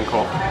 in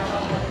Bangkok.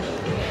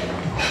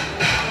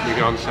 You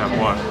can understand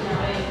why.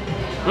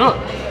 Look!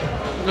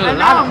 I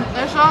know,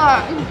 I saw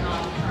that.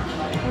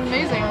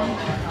 Amazing.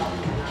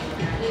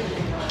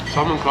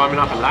 Someone climbing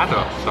up a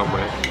ladder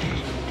somewhere.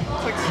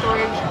 It's like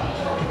storage.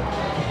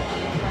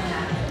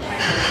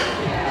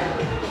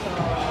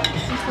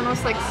 It's the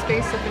most like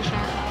space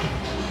efficient.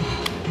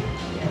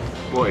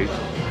 What is?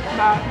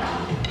 That.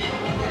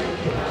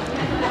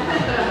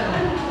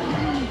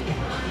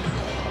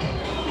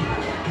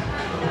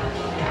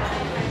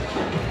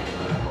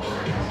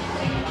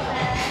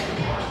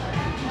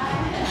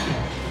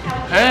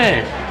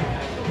 Hey!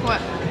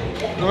 What?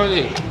 Look at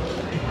this.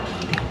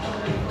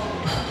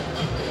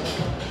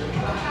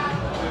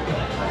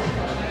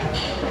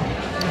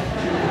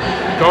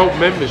 Gold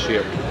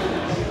membership. We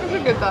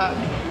should get that.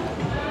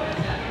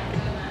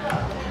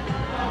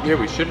 Yeah,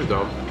 we should have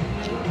done.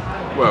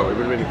 Well, it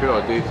would have been a good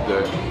idea to do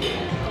it.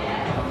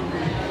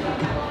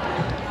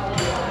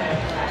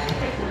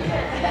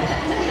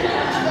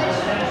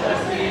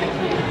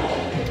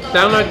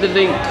 Download the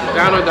link,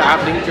 download the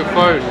app, link your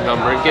phone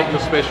number and get your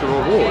special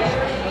rewards.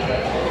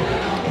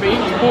 For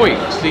each point,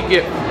 so you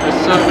get a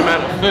certain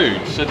amount of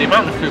food. So the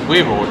amount of food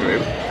we're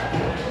ordering,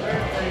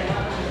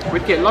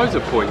 we'd get loads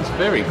of points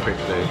very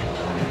quickly.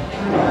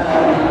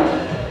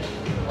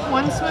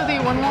 One smoothie,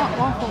 one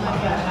waffle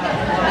menu.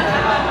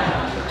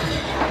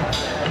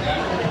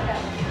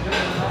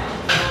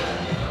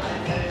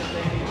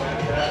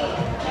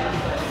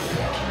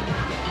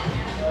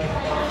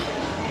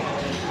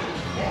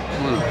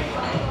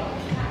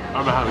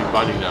 I'm a happy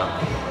bunny now.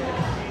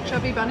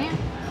 Chubby bunny?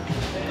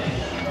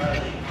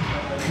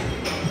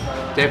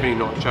 Definitely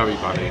not chubby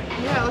bunny.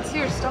 Yeah, let's see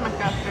your stomach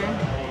after.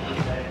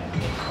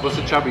 What's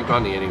a chubby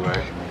bunny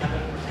anyway?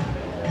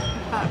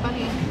 Fat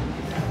bunny.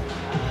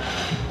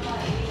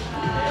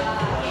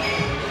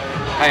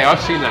 Hey,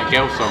 I've seen that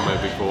girl somewhere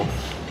before.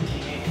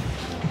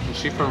 Is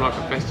she from like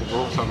a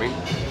festival or something?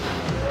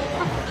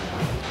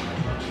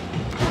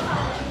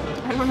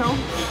 I don't know.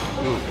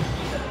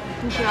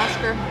 You should ask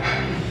her.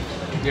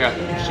 Yeah,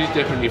 she's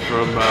definitely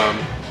from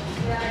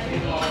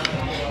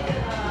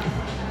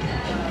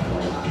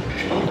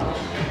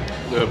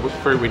the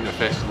Free Winter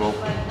Festival.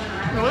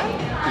 Really?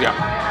 Yeah.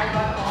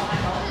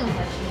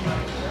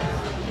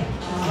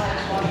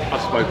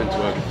 I've spoken to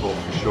her before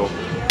for sure.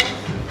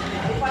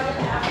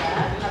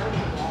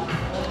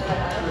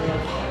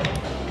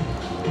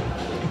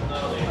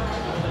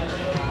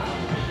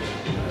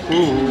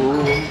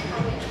 Ooh,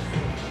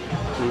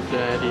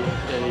 daddy,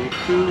 daddy,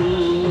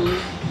 cool.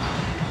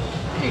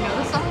 Do you know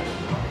this song?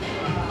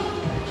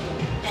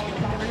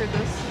 I've never heard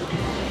this.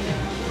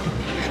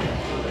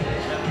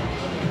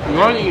 You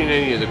aren't eating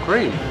any of the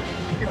cream.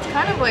 It's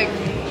kind of like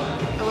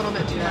a little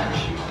bit too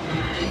much.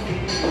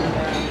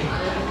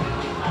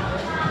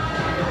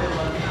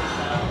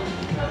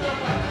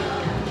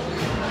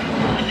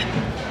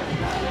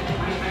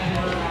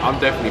 I'm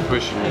definitely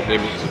pushing the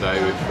limit today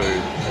with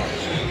food.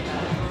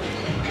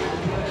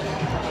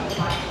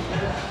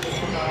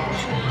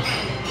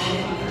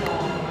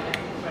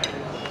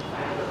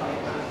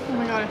 Oh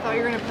my god, I thought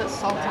you were gonna put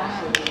salt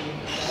on it.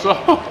 Salt?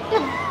 I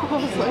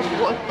was like,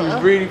 what the? You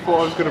really thought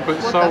I was going to put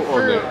What salt the on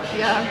fruit? it?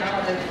 Yeah.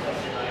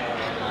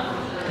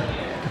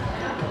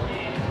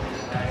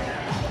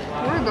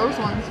 What are those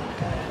ones?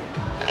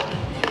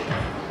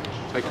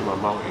 Taking my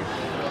multi.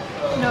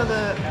 No,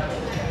 the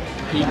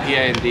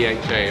EPA and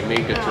DHA,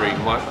 omega-3,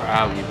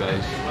 microalgae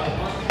base.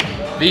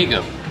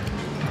 Vegan.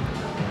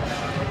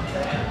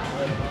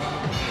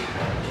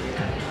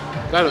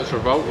 That looks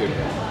revolting.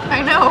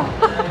 I know.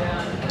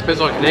 There's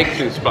like an egg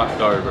juice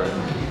splattered over it.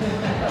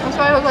 That's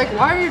why I was like,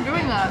 why are you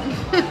doing that?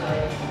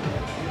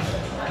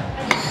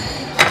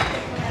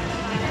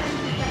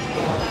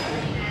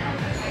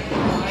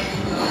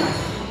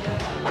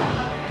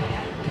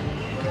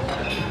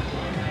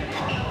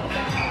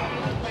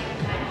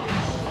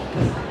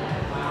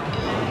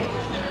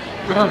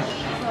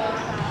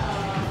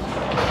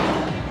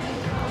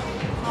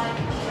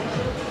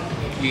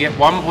 You get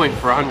 1 point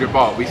for 100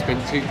 baht. We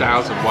spent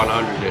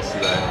 2,100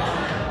 yesterday.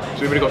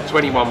 So we would have got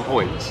 21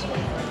 points.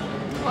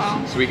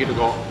 Wow. So we could have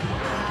got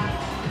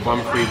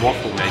one free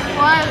waffle menu.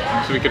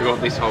 What? So we could have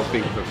got this whole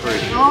thing for free.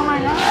 Oh my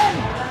god.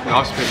 And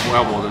I've spent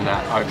well more than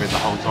that over the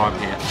whole time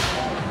here.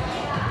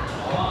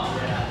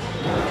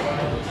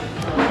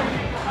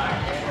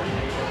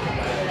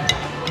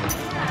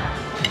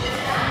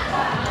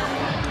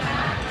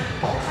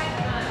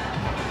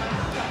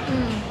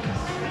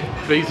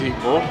 Please eat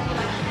more.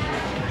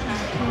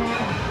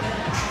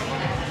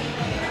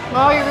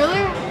 Wow, you're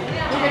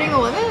hitting the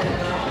limit?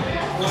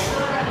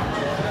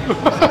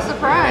 I'm so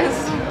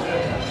surprised.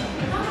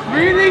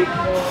 Really?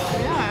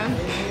 Yeah.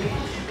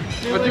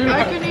 You're I do like, I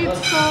have- can eat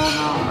so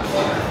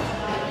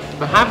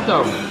much. I have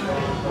done.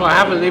 But I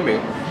have a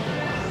limit.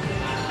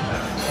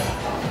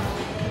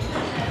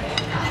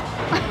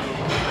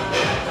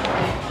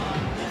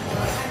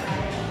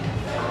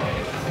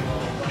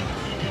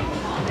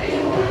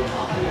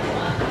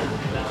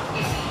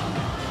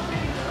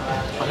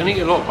 I can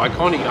eat a lot, but I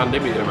can't eat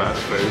unlimited amounts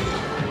of food.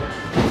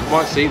 It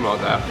might seem like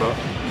that, but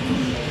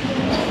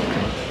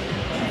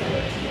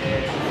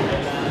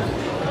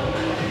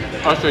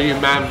I'll show you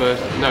man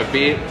versus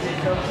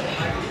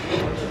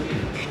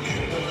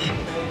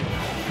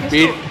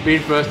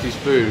beard versus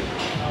food.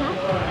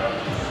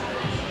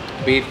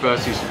 Beard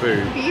versus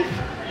food. Beef?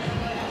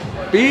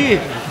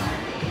 Beard.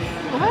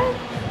 What?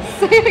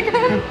 Say it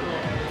again.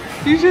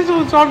 You just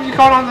all the time you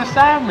can't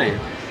understand me.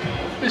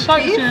 It's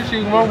like Beef?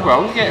 seriously wrong,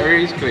 bro. We'll get her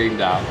ears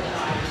cleaned out.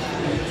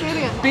 Say it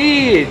again.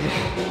 Beard.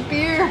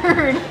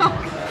 Beard.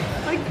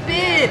 Like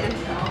bid.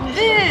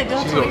 Bid.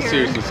 That's She's what I not hear.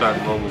 seriously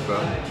something wrong with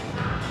her.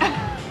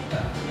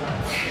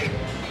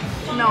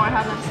 No, I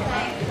haven't seen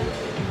that.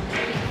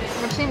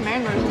 I've seen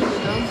man versus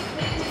food though.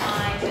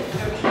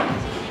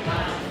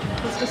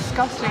 It's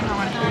disgusting how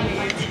much food he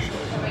eats.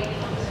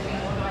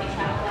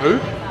 Who?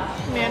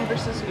 Man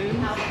versus food.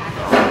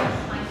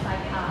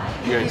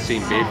 You ain't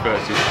seen beard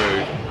versus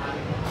food.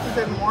 Is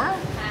there more?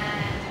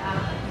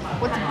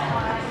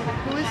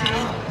 Who is he?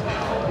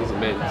 He's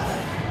immense.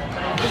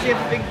 Does he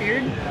have a big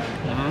beard?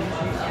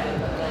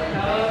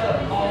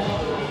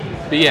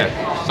 But yeah,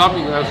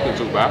 something else we can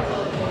talk about.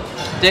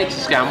 DEXA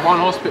scan, one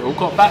hospital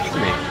got back to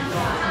me.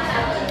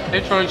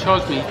 They're trying to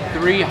charge me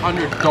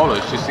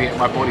 $300 just to get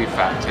my body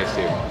fat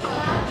tested.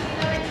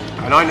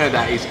 And I know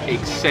that is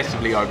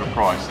excessively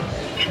overpriced.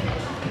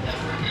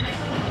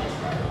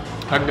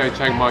 I can go to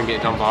Chiang Mai and get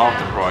it done for half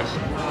the price.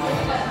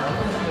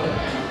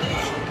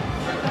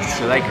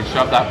 So they can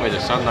shove that where the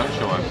sun don't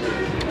shine.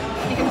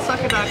 You can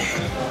suck a duck.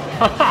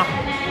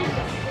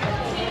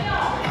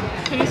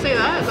 Can you say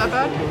that? Is that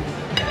bad?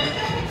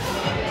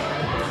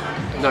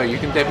 No, you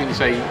can definitely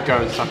say go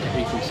and suck it,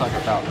 you can suck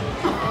it up.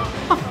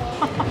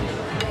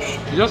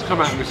 You just come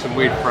out with some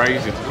weird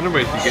phrases. I don't know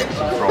where she gets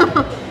them from.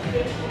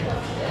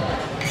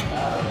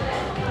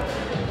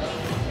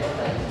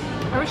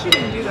 I wish you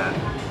didn't do that.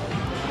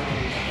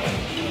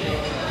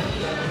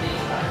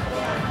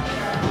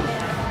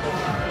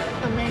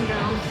 The mango.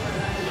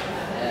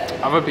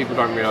 Other people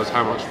don't realise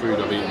how much food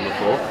I've eaten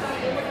before.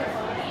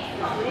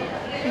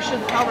 You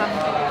should tell them.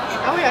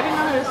 Oh yeah, I didn't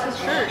notice his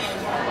shirt.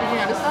 Did you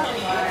notice that?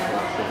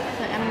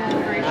 The animal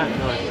liberation.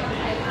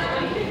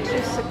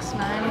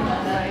 269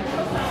 life.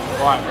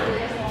 Right.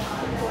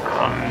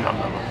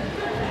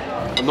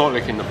 I'm not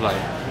licking the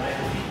plate.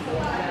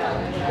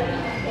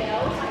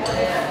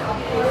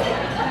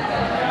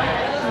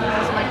 This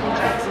is Michael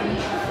Jackson.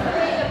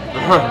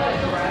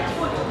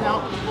 No,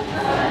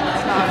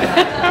 it's not.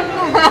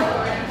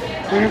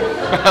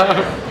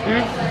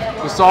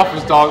 The staff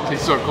was dancing,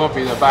 so I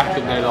copied the back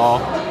and then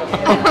off.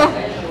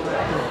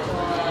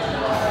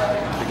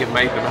 can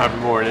make them have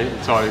more in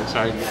it time with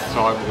their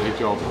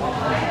job.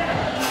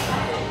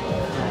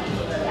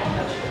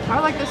 I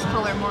like this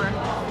color more.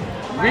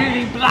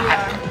 Really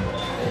black.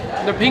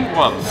 Yeah. The pink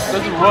one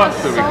doesn't work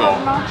that we so got.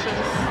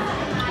 obnoxious.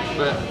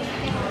 But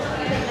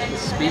it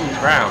spins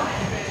round.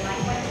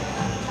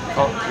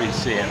 Can't really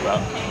see it, but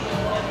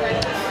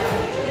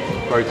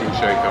protein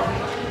shaker.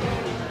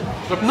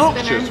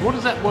 Obnoxious. Spinner. What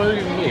does that word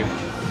even mean?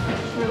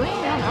 Really?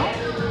 I don't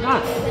know. No.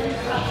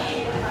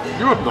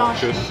 You're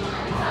obnoxious.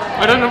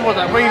 I don't know what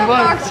that means.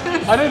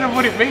 Obnoxious. I don't know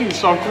what it means,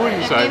 so I'm calling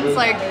you so. It means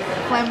like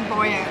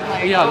flamboyant,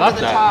 like Yeah, I over love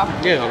the that. top.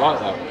 Yeah, I like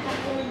that.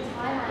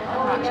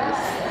 Obnoxious.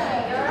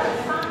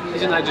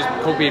 Isn't that just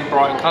called being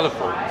bright and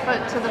colourful?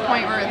 But to the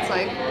point where it's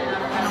like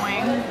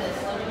annoying.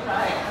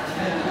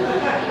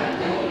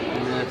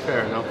 Yeah,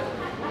 fair enough.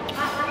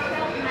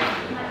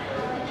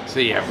 So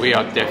yeah, we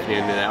are definitely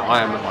in there.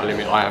 I am at my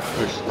limit. I have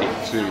pushed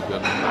it to the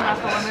That's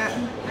the max.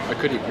 limit. I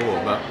could eat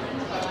more, but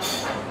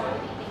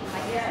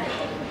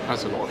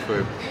that's a lot of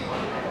food. I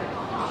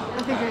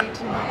think I ate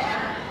too much.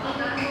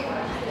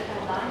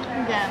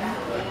 Again.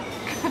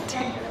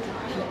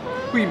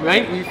 We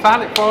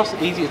found it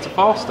easier to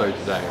fast though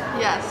today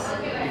Yes.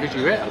 because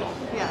you ate a lot.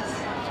 Yes.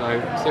 So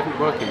it's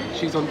definitely working.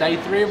 She's on day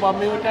 3 of 1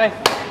 meal a day.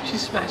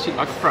 She's smashing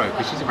like a pro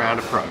because she's around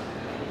a pro.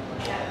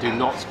 Do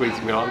not squeeze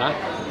me like that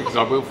because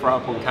I will throw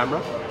up on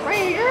camera.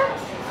 Right here?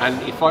 And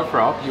if I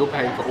throw up, you're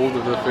paying for all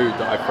of the food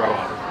that I throw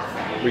up,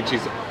 which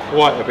is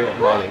quite a bit of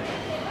money.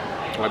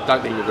 I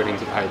don't think you're willing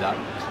to pay that.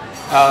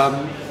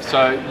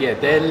 So yeah,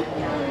 there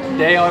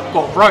I've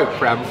got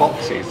rope around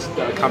boxes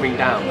that are coming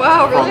down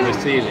from really? the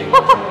ceiling.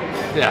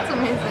 Yeah, That's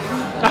amazing.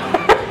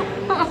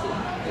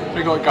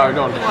 we got it going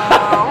on.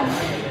 Wow.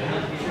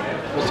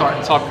 It's like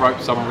the type of rope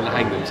someone will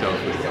hang themselves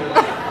with.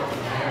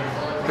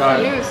 So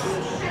Loose.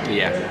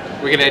 yeah,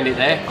 we're gonna end it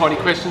there. Got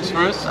any questions for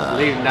us?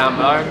 Leave them down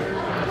below.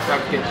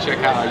 Don't forget to check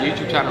out our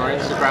YouTube channel or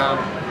Instagram.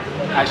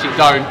 Actually,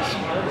 don't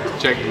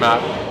check them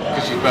out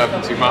because she's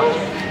burping too much.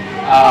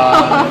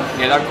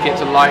 Yeah, don't forget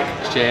to like,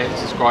 share, and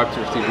subscribe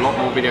to receive a lot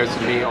more videos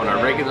from me on a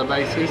regular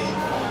basis.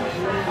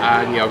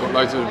 And yeah, I've got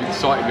loads of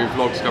exciting new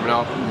vlogs coming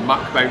up.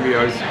 Mukbang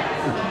videos,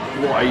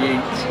 what I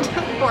eat,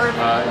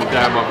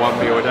 down my 1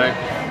 meal a day.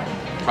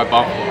 I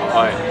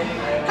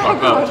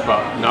burped,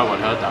 but no one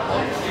heard that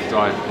one because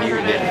I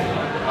muted it.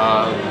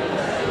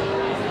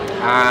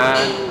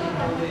 And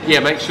yeah,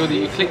 make sure that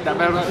you click that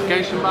bell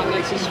notification button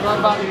and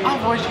subscribe button,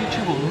 otherwise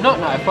YouTube will not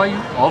notify you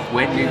of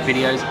when new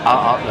videos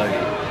are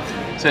uploaded.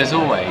 So as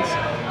always,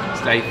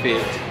 stay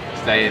fit,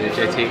 stay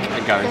energetic,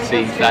 and go and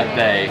seize that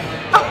day.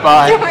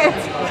 Bye. Do it.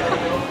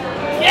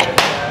 Yeah,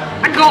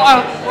 I got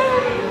her.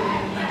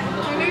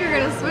 I knew you were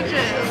gonna switch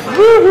it.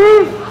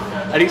 Woohoo!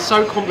 And it's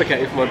so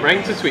complicated for my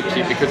brain to switch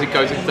it because it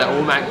goes into that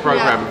automatic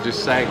program of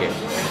just saying it.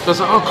 So I was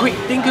like, oh quick,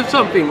 think of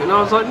something. And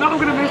I was like, no, I'm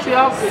going to mess it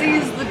up.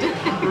 Seize the day.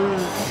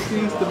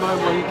 Seize the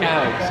moment while you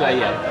can. So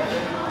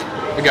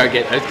yeah, and go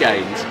get those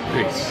gains.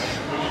 Peace.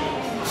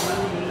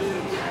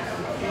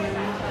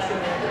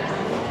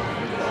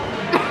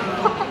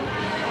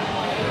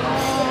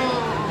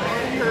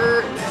 It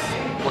hurts.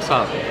 What's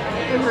up?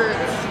 It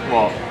hurts.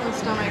 What? My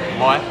stomach.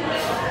 Why?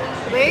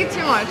 They ate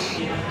too much.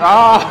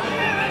 Ah!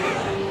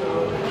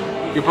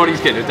 Your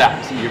body's getting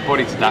adapted. Your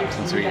body's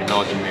adapting to eating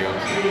larger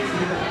meals.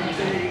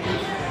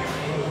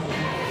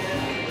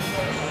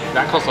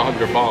 That costs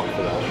 100 baht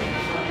for that.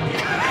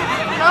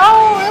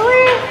 Oh,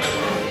 really?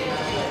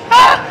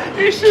 Ah!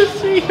 You should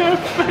see her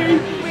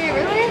face. Wait,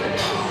 really?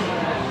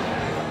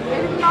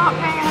 They're not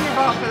paying 100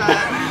 baht for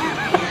that.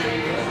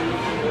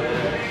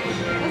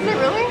 Is it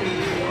really?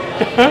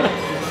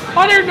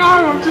 I don't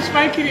know. I'm just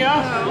making it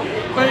up. No.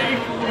 But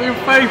your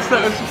face,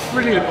 that was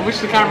brilliant. I wish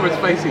the camera was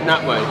facing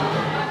that way.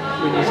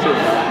 When you sit.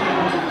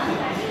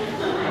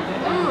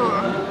 Ooh.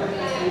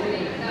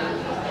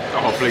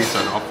 Oh, please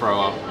don't. I'll throw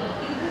up.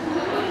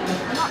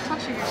 I'm not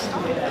touching your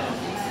stomach.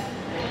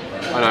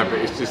 I know, but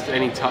it's just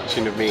any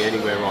touching of me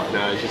anywhere right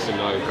now is just a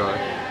no-go.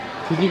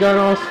 Did you go and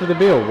ask for the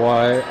bill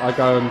while I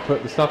go and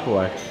put the stuff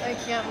away? I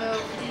can't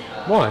move.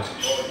 Why?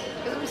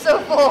 Because I'm so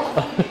full.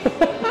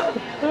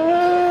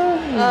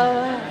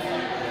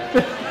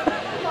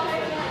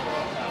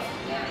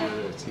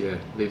 So yeah,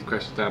 leave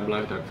questions down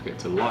below. Don't forget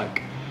to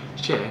like,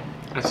 share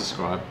and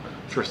subscribe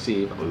to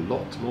receive a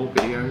lot more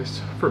videos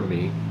from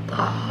me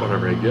on a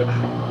regular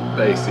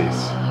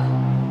basis.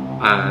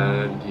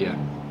 And yeah,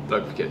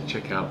 don't forget to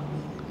check out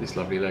this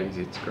lovely lady's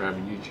Instagram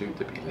and YouTube.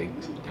 There'll be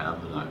links down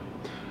below.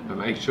 And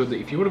make sure that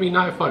if you want to be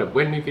notified of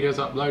when new videos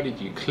are uploaded,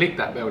 you click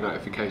that bell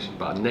notification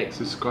button next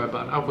to the subscribe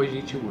button. Otherwise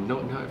YouTube will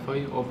not notify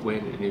you of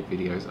when new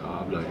videos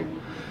are uploaded.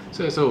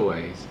 So as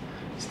always,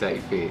 stay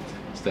fit,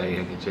 stay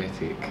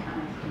energetic,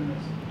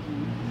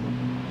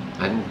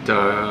 and And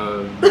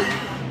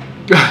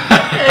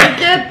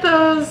get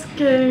those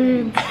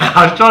gains.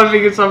 I was trying to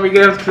think of something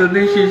else because I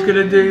knew she was going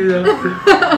to do that.